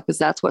inner child, because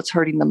that's what's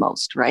hurting the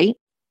most, right?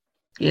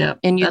 Yeah.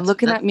 And you're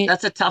looking at me.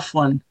 That's a tough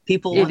one.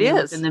 People, when they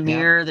look in the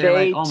mirror, they're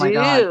like, oh my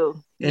God.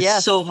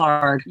 It's so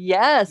hard.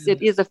 Yes,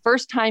 it is. The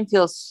first time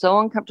feels so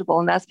uncomfortable.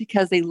 And that's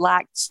because they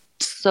lack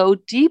so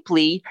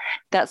deeply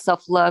that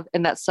self-love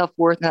and that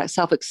self-worth and that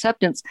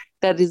self-acceptance.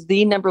 That is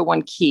the number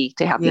one key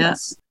to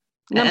happiness.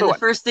 The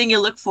first thing you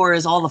look for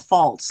is all the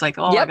faults. Like,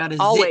 oh, I got a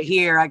zit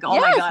here. I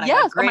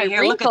got gray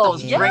hair. Look at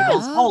those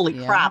wrinkles. Holy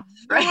crap.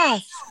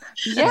 Right?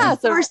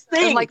 Yes. The first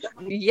thing. Like,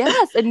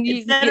 yes. And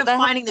instead of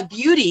finding the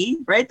beauty,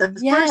 right? The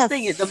first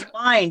thing is the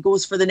mind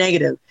goes for the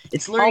negative.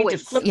 It's learning to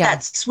flip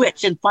that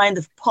switch and find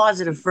the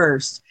positive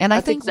first. And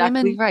I think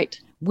exactly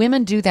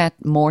women do that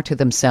more to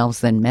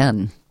themselves than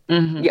men.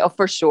 Yeah,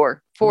 for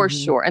sure. For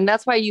sure. And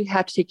that's why you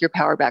have to take your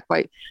power back.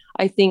 Right?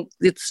 I think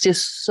it's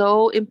just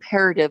so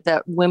imperative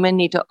that women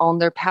need to own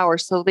their power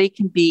so they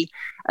can be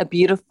a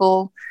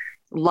beautiful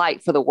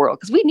light for the world,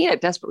 because we need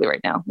it desperately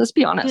right now. Let's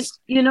be honest.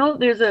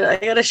 I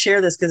got to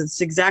share this because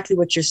it's exactly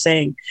what you're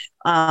saying.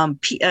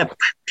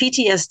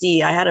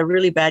 PTSD. I had a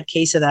really bad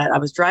case of that. I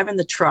was driving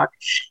the truck,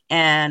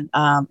 and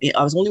I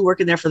was only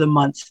working there for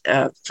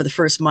the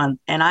first month,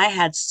 and I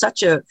had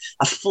such a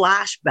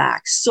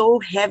flashback,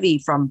 so heavy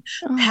from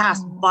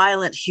past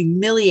violent,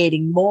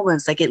 humiliating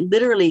moments. Like it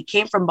literally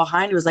came from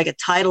behind. It was like a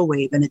tidal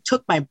wave, and it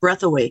took my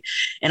breath away.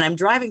 And I'm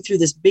driving through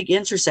this big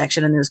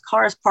intersection, and there's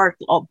cars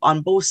parked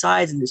on both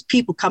sides, and there's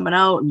people coming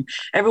out, and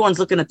everyone's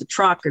looking at the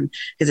truck, and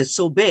because it's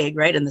so big,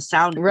 right, and the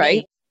sound,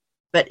 right.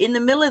 But in the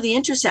middle of the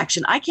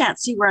intersection, I can't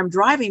see where I'm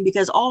driving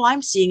because all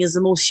I'm seeing is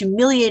the most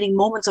humiliating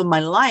moments of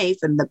my life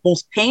and the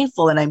most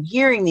painful. And I'm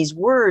hearing these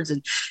words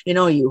and,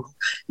 you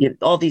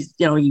all these,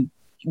 you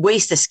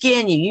waste the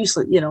skin, you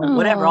useless,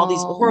 whatever, all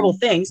these horrible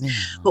things.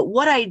 But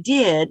what I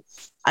did,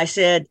 I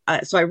said,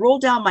 so I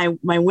rolled down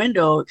my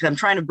window because I'm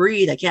trying to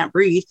breathe. I can't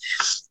breathe.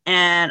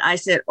 And I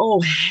said,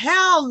 oh,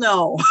 hell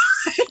no.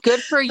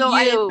 Good for so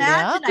you.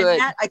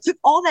 I took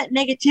all that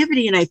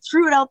negativity and I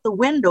threw it out the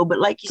window. But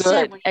like you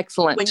said,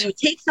 when you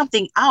take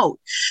something out,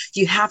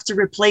 you have to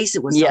replace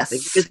it with something.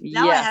 Because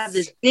now I have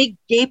this big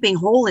gaping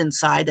hole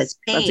inside that's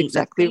pain. That's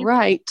exactly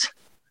right.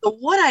 So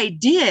what I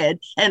did,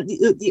 and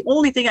the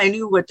only thing I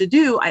knew what to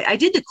do, I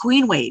did the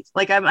queen wave.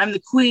 Like I'm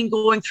the queen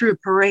going through a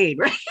parade,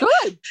 right?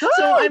 Good. So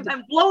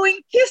I'm blowing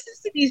kisses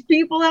to these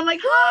people. I'm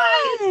like,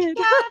 hi, Good.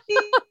 it's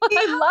Kathy.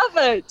 I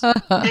love it.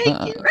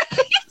 Thank you.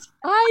 Right?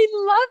 I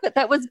love it.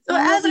 That was So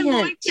as I'm blowing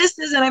brilliant.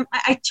 kisses, and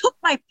I took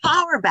my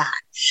power back,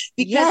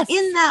 because Yes.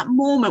 in that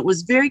moment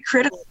was very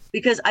critical,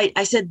 because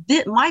I said,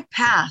 my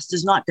past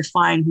does not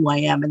define who I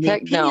am, and the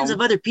Heck opinions no.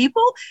 of other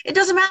people, it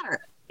doesn't matter.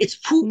 It's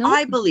who Nope.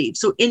 I believe.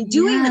 So in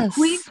doing the Yes.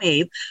 queen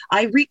wave,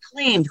 I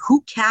reclaimed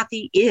who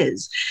Kathy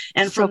is.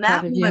 And So from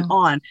that proud of moment you.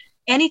 on,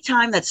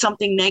 anytime that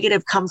something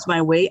negative comes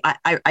my way,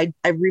 I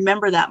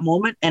remember that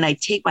moment and I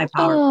take my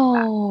power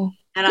back. Oh,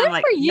 And good I'm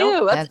like, for you.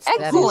 nope. That's That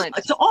is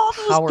excellent. So all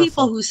those Powerful.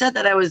 people who said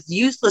that I was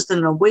useless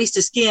and a waste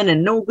of skin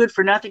and no good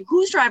for nothing,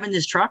 who's driving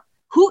this truck?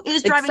 Who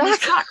is driving this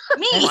Exactly. truck?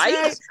 Me, That's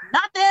right?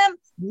 Not them,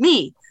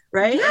 me,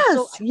 right? Yes, And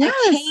so yes.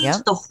 I changed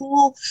Yep. the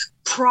whole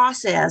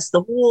process,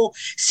 the whole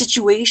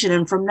situation.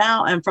 And from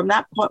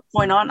that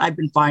point on, I've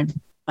been fine.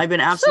 I've been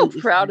So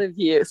absolutely proud fine. of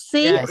you.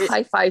 See, Yes.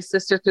 high five,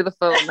 sister, through the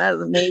phone. That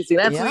is amazing.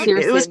 That's Yeah.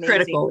 seriously It was amazing.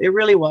 critical. It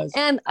really was.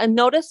 And I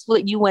noticed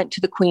that you went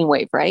to the queen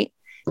wave, right?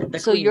 The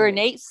So queen your wave.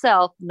 innate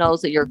self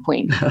knows that you're a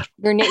queen.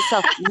 Your innate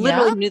self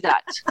literally knew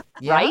that,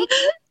 Yeah. right?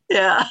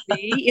 Yeah.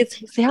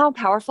 See how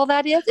powerful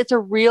that is? It's a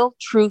real,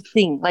 true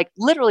thing. Like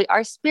literally,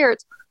 our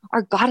spirits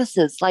are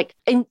goddesses, like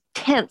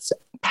intense,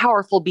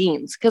 powerful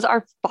beings. Because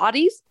our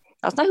bodies,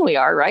 that's not who we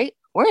are, right?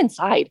 We're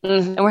inside,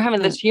 Mhm. and we're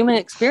having this human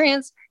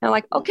experience. And I'm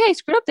like, okay,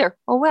 screwed up there.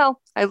 Oh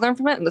well, I learned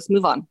from it, and let's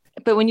move on.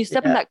 But when you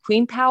step in Yeah. that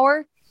queen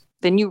power,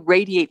 then you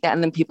radiate that,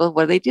 and then people,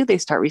 what do? They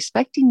start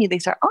respecting you. They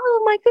start,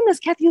 oh my goodness,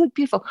 Kathy, you look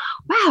beautiful.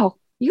 Wow,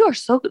 you are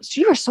so good.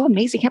 You are so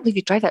amazing. Can't believe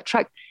you drive that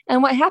truck.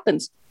 And what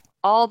happens?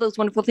 All those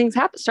wonderful things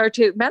start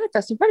to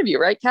manifest in front of you,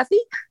 right, Kathy?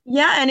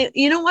 Yeah. And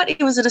you know what?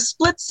 It was at a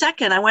split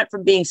second. I went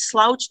from being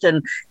slouched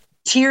and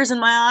tears in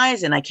my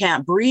eyes and I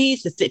can't breathe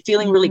to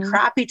feeling really Mhm.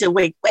 crappy to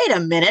wait a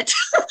minute.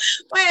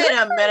 Wait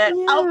a minute.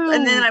 you.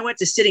 And then I went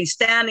to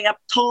standing up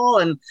tall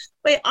and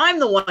wait, I'm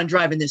the one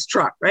driving this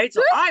truck, right?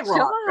 So I rock,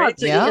 job. right?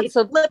 So Yeah. it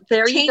So flipped,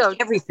 there you changed go.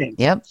 everything.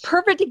 Yep.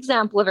 Perfect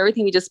example of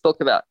everything we just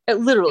spoke about.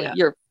 Literally, Yeah.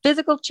 your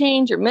physical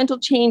change, your mental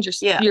change,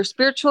 Yeah. your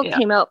spiritual Yeah.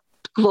 came out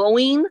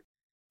glowing,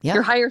 Yep.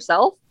 your higher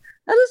self.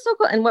 That is so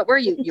cool. And what were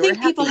you? I You were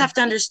think people happy. have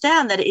to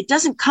understand that it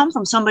doesn't come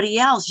from somebody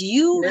else.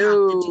 You have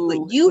to do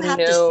it. You have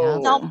to No.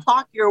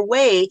 self-talk your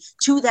way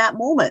to that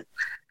moment.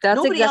 That's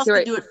Nobody else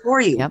exactly can right. do it for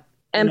you. Yep.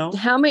 And know?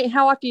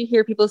 how often you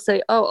hear people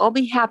say, "Oh, I'll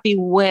be happy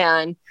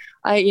when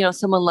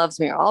someone loves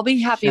me," or "I'll be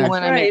happy Sure.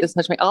 when I Right. make this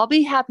much money. I'll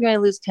be happy when I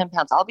lose 10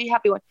 pounds. I'll be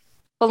happy when."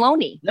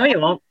 Baloney. No, you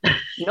won't.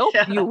 Nope,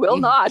 Yeah. you will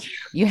You- not.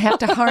 You have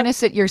to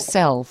harness it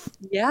yourself.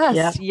 Yes,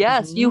 Yeah.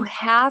 yes. Mhm. You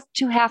have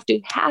to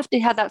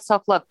have that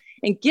self-love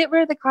and get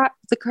rid of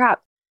the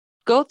crap.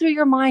 Go through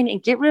your mind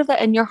and get rid of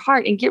that in your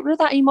heart and get rid of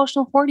that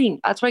emotional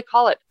hoarding. That's what I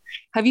call it.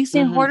 Have you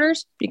seen Mhm.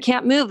 hoarders? You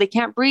can't move. They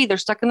can't breathe. They're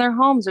stuck in their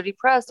homes. They're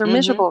depressed. They're Mhm.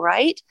 miserable,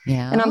 right?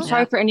 Yeah. And I'm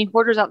sorry Yeah. for any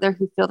hoarders out there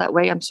who feel that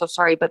way. I'm so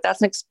sorry, but that's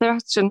an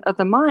expression of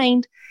the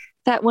mind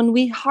that when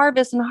we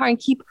harvest and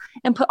keep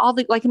and put all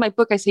the, like in my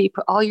book, I say you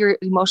put all your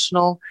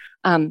emotional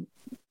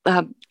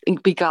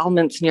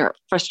beguilements and your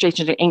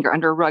frustrations and anger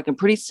under a rug. And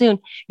pretty soon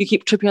you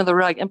keep tripping on the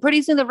rug. And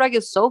pretty soon the rug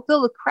is so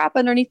filled with crap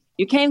underneath,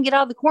 you can't even get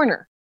out of the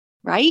corner.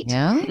 Right?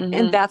 Yeah. Mhm.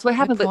 And that's what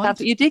happened. But point. that's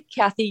what you did,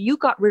 Kathy. You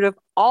got rid of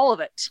all of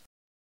it.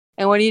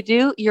 And what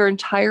do? Your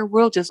entire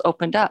world just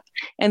opened up.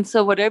 And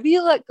so whatever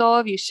you let go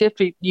of, you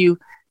shift, you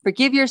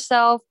forgive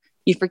yourself,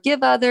 you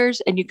forgive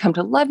others, and you come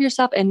to love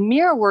yourself. And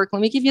mirror work,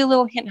 let me give you a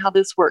little hint how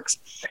this works.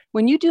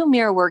 When you do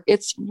mirror work,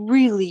 it's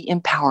really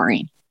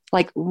empowering,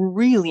 like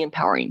really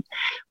empowering.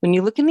 When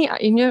you look in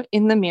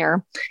the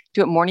mirror,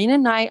 do it morning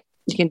and night.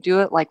 You can do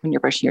it like when you're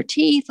brushing your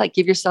teeth, like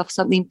give yourself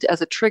something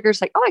as a trigger.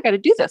 It's like, oh, I got to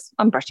do this.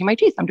 I'm brushing my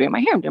teeth. I'm doing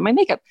my hair. I'm doing my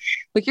makeup.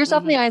 Look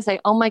yourself in the eye and say,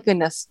 oh my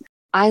goodness,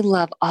 I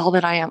love all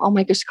that I am. Oh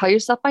my gosh, call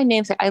yourself by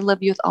name. Say, I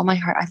love you with all my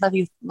heart. I love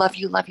you, love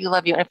you, love you,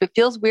 love you. And if it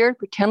feels weird,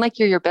 pretend like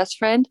you're your best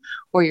friend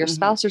or your Mhm.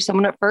 spouse or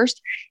someone at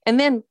first, and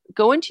then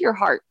go into your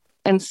heart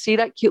and see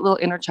that cute little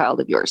inner child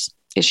of yours.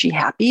 Is she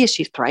happy? Is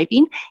she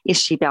thriving? Is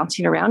she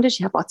bouncing around? Does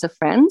she have lots of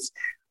friends?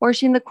 Or is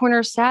she in the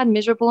corner sad,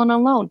 miserable, and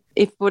alone?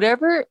 If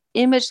whatever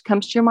image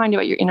comes to your mind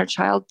about your inner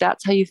child,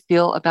 that's how you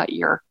feel about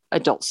your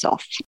adult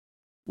self.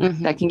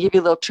 Mhm. That can give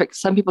you a little trick.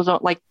 Some people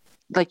don't like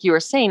you were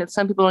saying,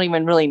 some people don't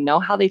even really know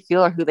how they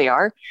feel or who they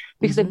are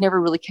because they've Mhm.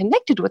 never really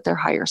connected with their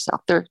higher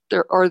self, their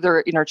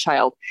inner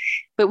child.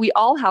 But we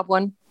all have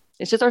one.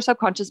 It's just our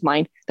subconscious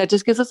mind that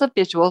just gives us a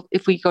visual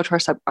if we go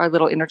to our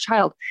little inner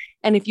child.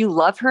 And if you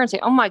love her and say,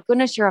 oh my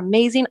goodness, you're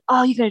amazing.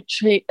 Oh, you can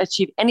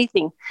achieve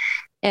anything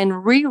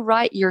and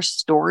rewrite your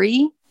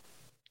story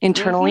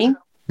internally,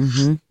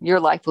 Mhm. your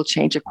life will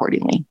change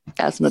accordingly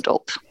as an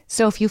adult.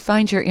 So if you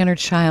find your inner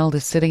child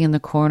is sitting in the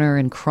corner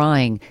and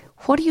crying,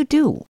 what do you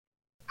do?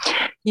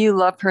 You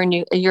love her and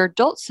your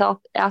adult self,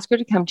 ask her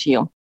to come to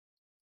you.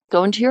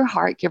 Go into your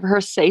heart, give her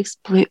a safe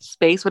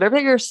space, whatever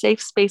your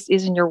safe space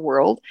is in your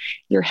world,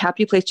 your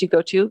happy place you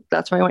go to,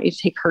 that's where I want you to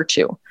take her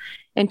to.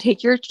 And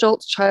take your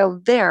adult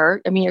child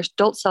there, your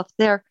adult self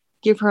there,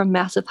 Give her a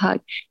massive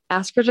hug.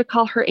 Ask her to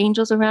call her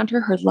angels around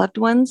her, her loved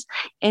ones,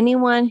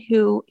 anyone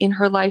who in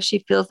her life she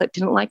feels that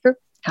didn't like her,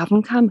 have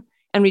them come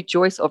and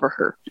rejoice over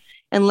her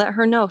and let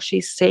her know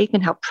she's safe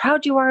and how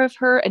proud you are of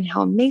her and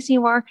how amazing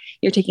you are.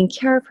 You're taking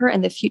care of her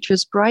and the future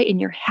is bright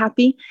and you're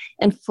happy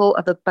and full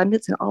of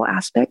abundance in all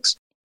aspects.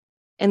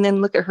 And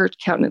then look at her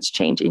countenance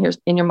change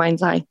in your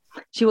mind's eye.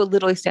 She will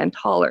literally stand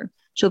taller.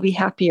 She'll be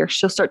happier.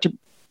 She'll start to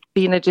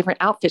be in a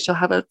different outfit. She'll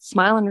have a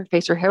smile on her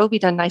face. Her hair will be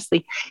done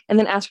nicely. And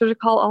then ask her to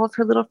call all of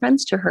her little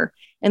friends to her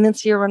and then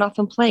see her run off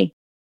and play.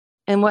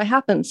 And what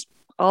happens?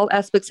 All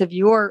aspects of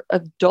your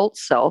adult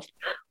self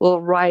will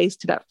rise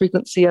to that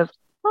frequency of,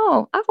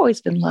 oh, I've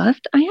always been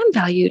loved. I am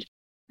valued.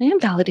 I am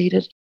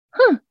validated.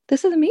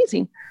 This is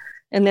amazing.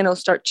 And then it'll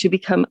start to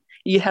become,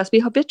 it has to be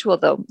habitual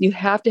though. You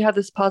have to have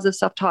this positive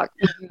self-talk.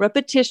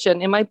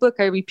 Repetition. In my book,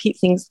 I repeat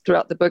things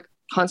throughout the book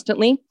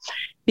constantly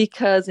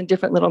because in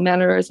different little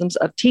mannerisms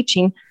of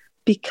teaching,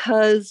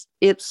 because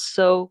it's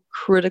so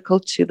critical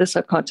to the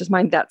subconscious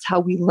mind. That's how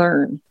we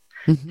learn.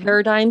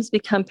 Paradigms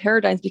become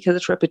paradigms because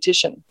it's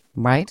repetition.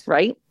 Right.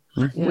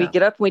 Mm-hmm. We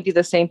get up and we do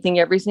the same thing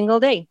every single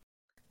day.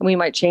 And we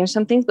might change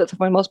some things, but for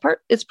the most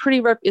part, it's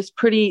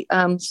pretty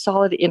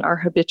solid in our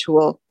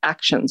habitual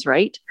actions,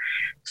 right?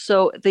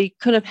 So they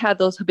couldn't have had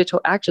those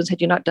habitual actions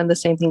had you not done the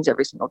same things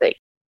every single day.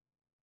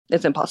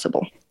 It's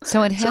impossible.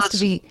 So it has to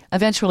be,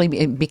 eventually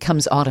it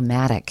becomes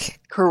automatic.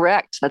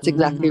 Correct. That's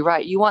exactly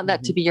right. You want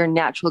that to be your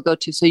natural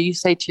go-to. So you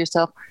say to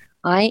yourself,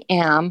 I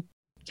am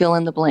fill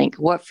in the blank.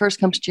 What first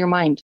comes to your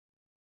mind?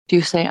 Do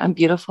you say, I'm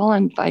beautiful,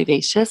 I'm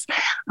vivacious,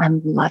 I'm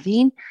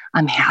loving,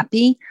 I'm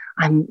happy,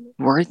 I'm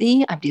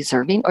worthy, I'm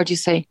deserving? Or do you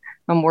say,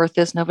 I'm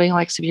worthless, nobody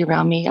likes to be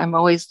around me, I'm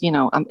always,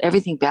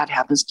 everything bad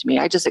happens to me.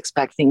 I just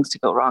expect things to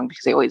go wrong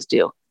because they always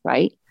do,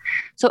 right?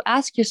 So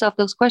ask yourself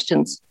those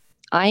questions.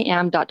 I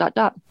am ...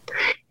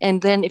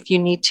 And then if you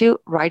need to,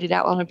 write it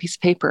out on a piece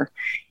of paper.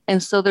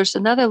 And so there's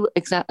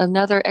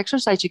another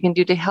exercise you can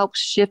do to help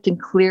shift and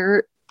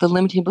clear the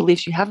limiting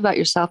beliefs you have about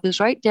yourself is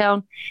write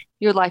down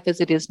your life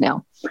as it is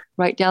now.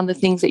 Write down the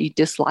things that you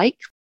dislike,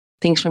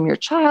 things from your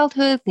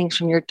childhood, things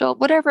from your adult,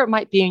 whatever it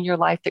might be in your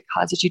life that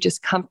causes you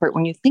discomfort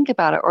when you think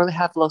about it or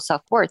have low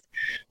self-worth.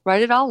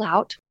 Write it all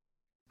out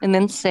and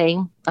then say,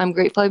 I'm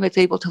grateful I was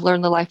able to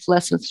learn the life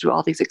lessons through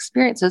all these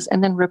experiences,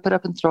 and then rip it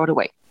up and throw it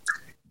away.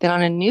 Then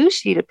on a new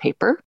sheet of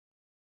paper,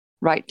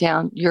 write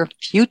down your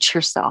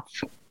future self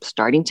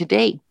starting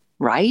today.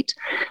 Right?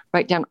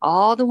 Write down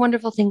all the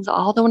wonderful things,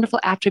 all the wonderful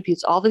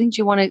attributes, all the things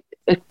you want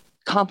to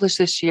accomplish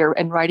this year,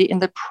 and write it in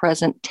the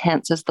present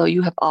tense as though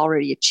you have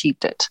already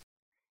achieved it.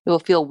 It will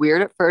feel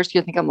weird at first.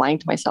 You'll think I'm lying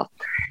to myself,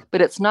 but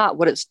it's not.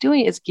 What it's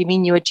doing is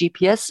giving you a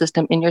GPS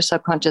system in your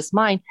subconscious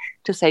mind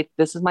to say,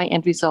 this is my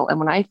end result. And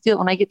when I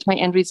get to my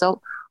end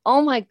result,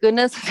 oh my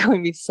goodness, it's going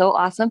to be so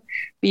awesome.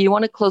 But you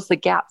want to close the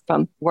gap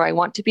from where I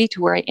want to be to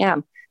where I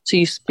am. So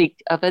you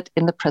speak of it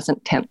in the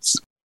present tense.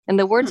 And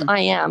the words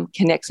I am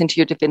connects into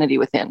your divinity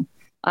within.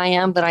 I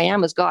am that I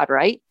am is God,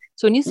 right?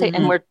 So when you say,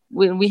 and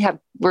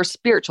we're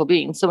spiritual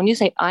beings. So when you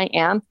say I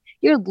am,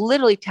 you're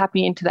literally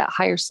tapping into that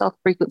higher self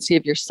frequency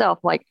of yourself.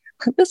 Like,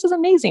 this is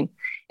amazing.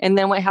 And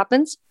then what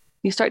happens?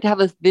 You start to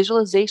have a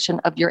visualization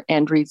of your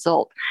end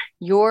result.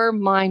 Your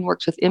mind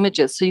works with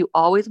images. So you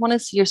always want to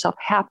see yourself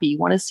happy. You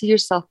want to see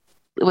yourself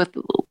with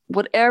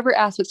whatever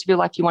aspects of your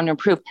life you want to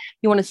improve.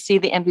 You want to see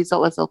the end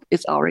result as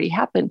it's already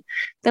happened.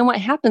 Then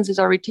what happens is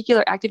our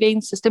reticular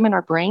activating system in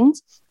our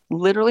brains,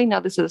 literally, now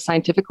this is a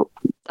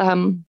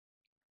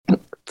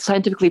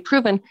scientifically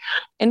proven,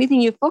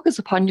 anything you focus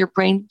upon, your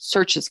brain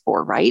searches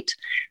for, right?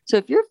 So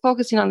if you're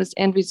focusing on this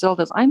end result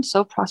as I'm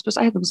so prosperous,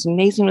 I have the most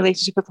amazing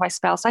relationship with my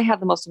spouse, I have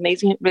the most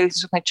amazing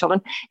relationship with my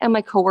children and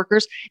my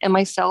coworkers and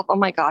myself, oh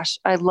my gosh,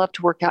 I love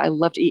to work out, I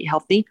love to eat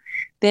healthy,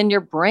 then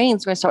your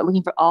brain's going to start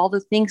looking for all the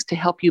things to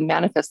help you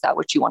manifest that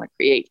which you want to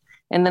create.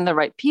 And then the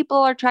right people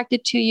are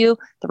attracted to you,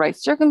 the right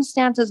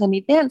circumstances and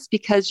events,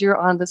 because you're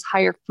on this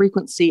higher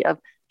frequency of,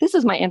 this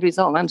is my end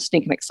result and I'm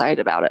stinking excited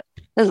about it.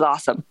 This is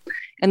awesome.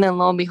 And then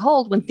lo and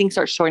behold, when things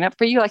start showing up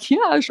for you, like, yeah,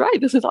 I was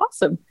right. This is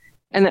awesome.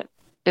 And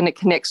it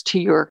connects to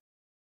your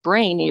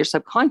brain and your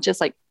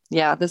subconscious. Like,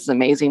 yeah, this is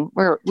amazing.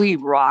 We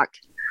rock.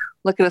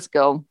 Look at us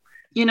go.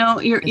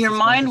 Your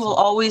mind will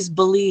always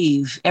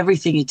believe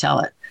everything you tell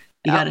it.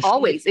 You got to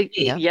always.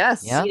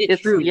 Yes. Yeah. Feed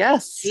it truth.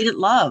 Yes. Feed it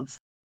love.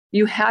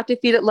 You have to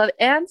feed it love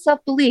and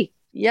self-belief.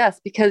 Yes.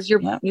 Because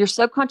your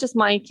subconscious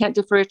mind can't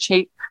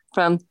differentiate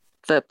from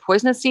the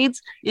poisonous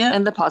seeds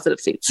and the positive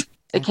seeds.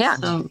 It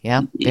can't. So,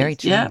 very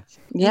true.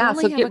 Yeah.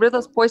 So get rid of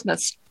those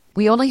poisonous.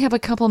 We only have a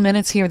couple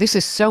minutes here. This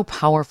is so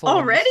powerful.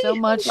 Already? So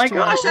much. My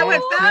gosh, that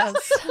went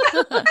fast.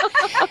 Yes.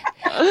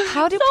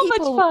 Much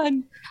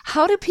fun.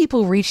 How do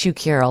people reach you,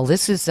 Carol?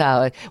 This is,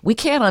 we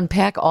can't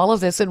unpack all of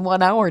this in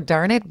 1 hour,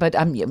 darn it, but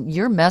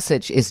your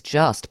message is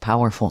just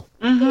powerful.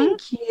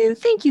 Thank you.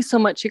 Thank you so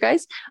much, you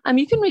guys.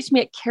 You can reach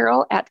me at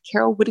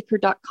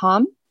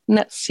carol@carolwhitaker.com, and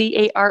that's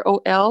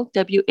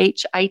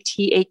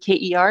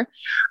CarolWhitaker.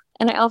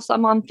 And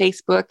I'm on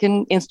Facebook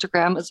and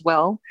Instagram as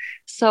well.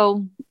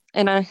 So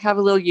And I have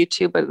a little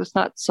YouTube, but it's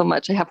not so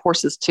much. I have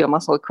horses too. I'm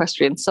also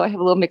equestrian. So I have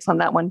a little mix on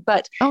that one.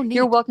 But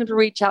you're welcome to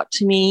reach out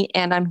to me.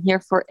 And I'm here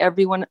for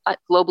everyone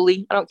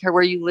globally. I don't care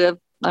where you live.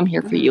 I'm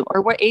here for you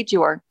or what age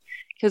you are.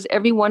 Because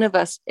every one of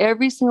us,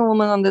 every single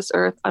woman on this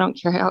earth, I don't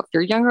care if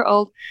you're young or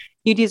old,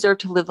 you deserve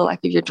to live the life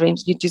of your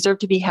dreams. You deserve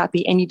to be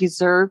happy and you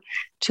deserve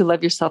to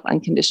love yourself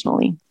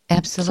unconditionally.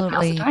 Absolutely. So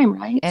now's the time,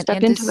 right?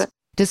 Step into it.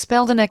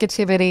 Dispel the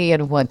negativity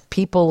and what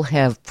people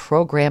have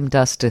programmed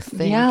us to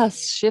think.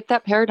 Yes, shift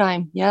that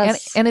paradigm.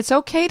 Yes. And it's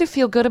okay to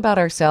feel good about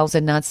ourselves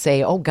and not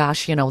say, oh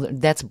gosh,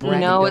 that's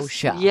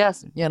braggadocio.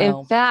 Yes.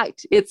 In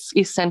fact, it's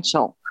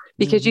essential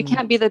because you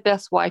can't be the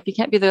best wife. You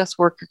can't be the best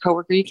worker,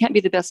 coworker. You can't be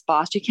the best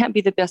boss. You can't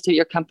be the best at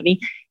your company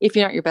if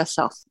you're not your best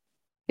self.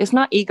 It's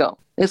not ego.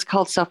 It's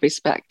called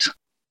self-respect.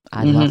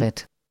 I love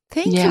it.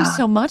 Thank you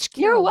so much,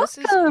 Carol. You're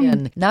welcome. This has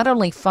been not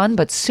only fun,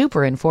 but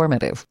super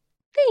informative.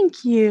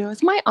 Thank you.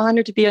 It's my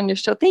honor to be on your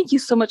show. Thank you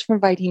so much for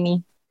inviting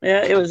me.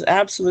 Yeah, it was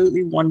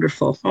absolutely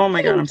wonderful. Oh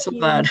my God, I'm so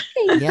glad.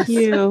 Thank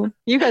you.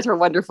 You guys were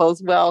wonderful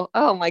as well.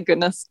 Oh my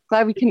goodness.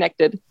 Glad we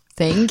connected.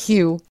 Thank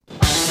you.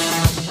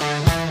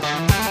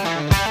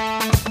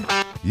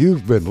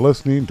 You've been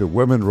listening to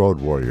Women Road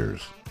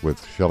Warriors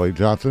with Shelley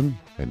Johnson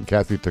and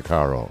Kathy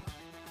Tuccaro.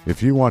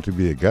 If you want to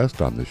be a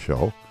guest on the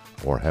show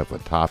or have a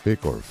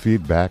topic or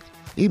feedback,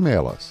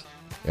 email us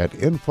at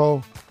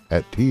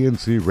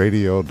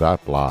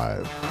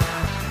info@tncradio.live.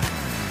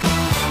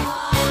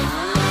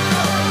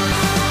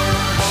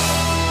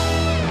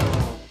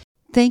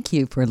 Thank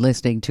you for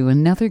listening to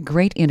another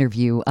great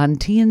interview on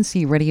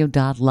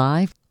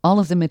tncradio.live. All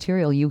of the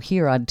material you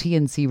hear on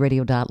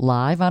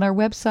tncradio.live on our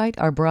website,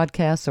 our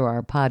broadcasts, or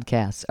our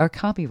podcasts are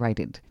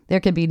copyrighted.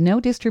 There can be no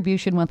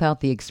distribution without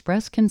the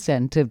express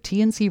consent of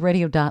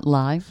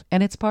tncradio.live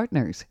and its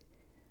partners.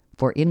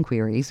 For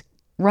inquiries,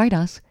 write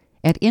us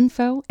at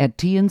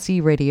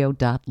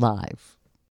info@tncradio.live.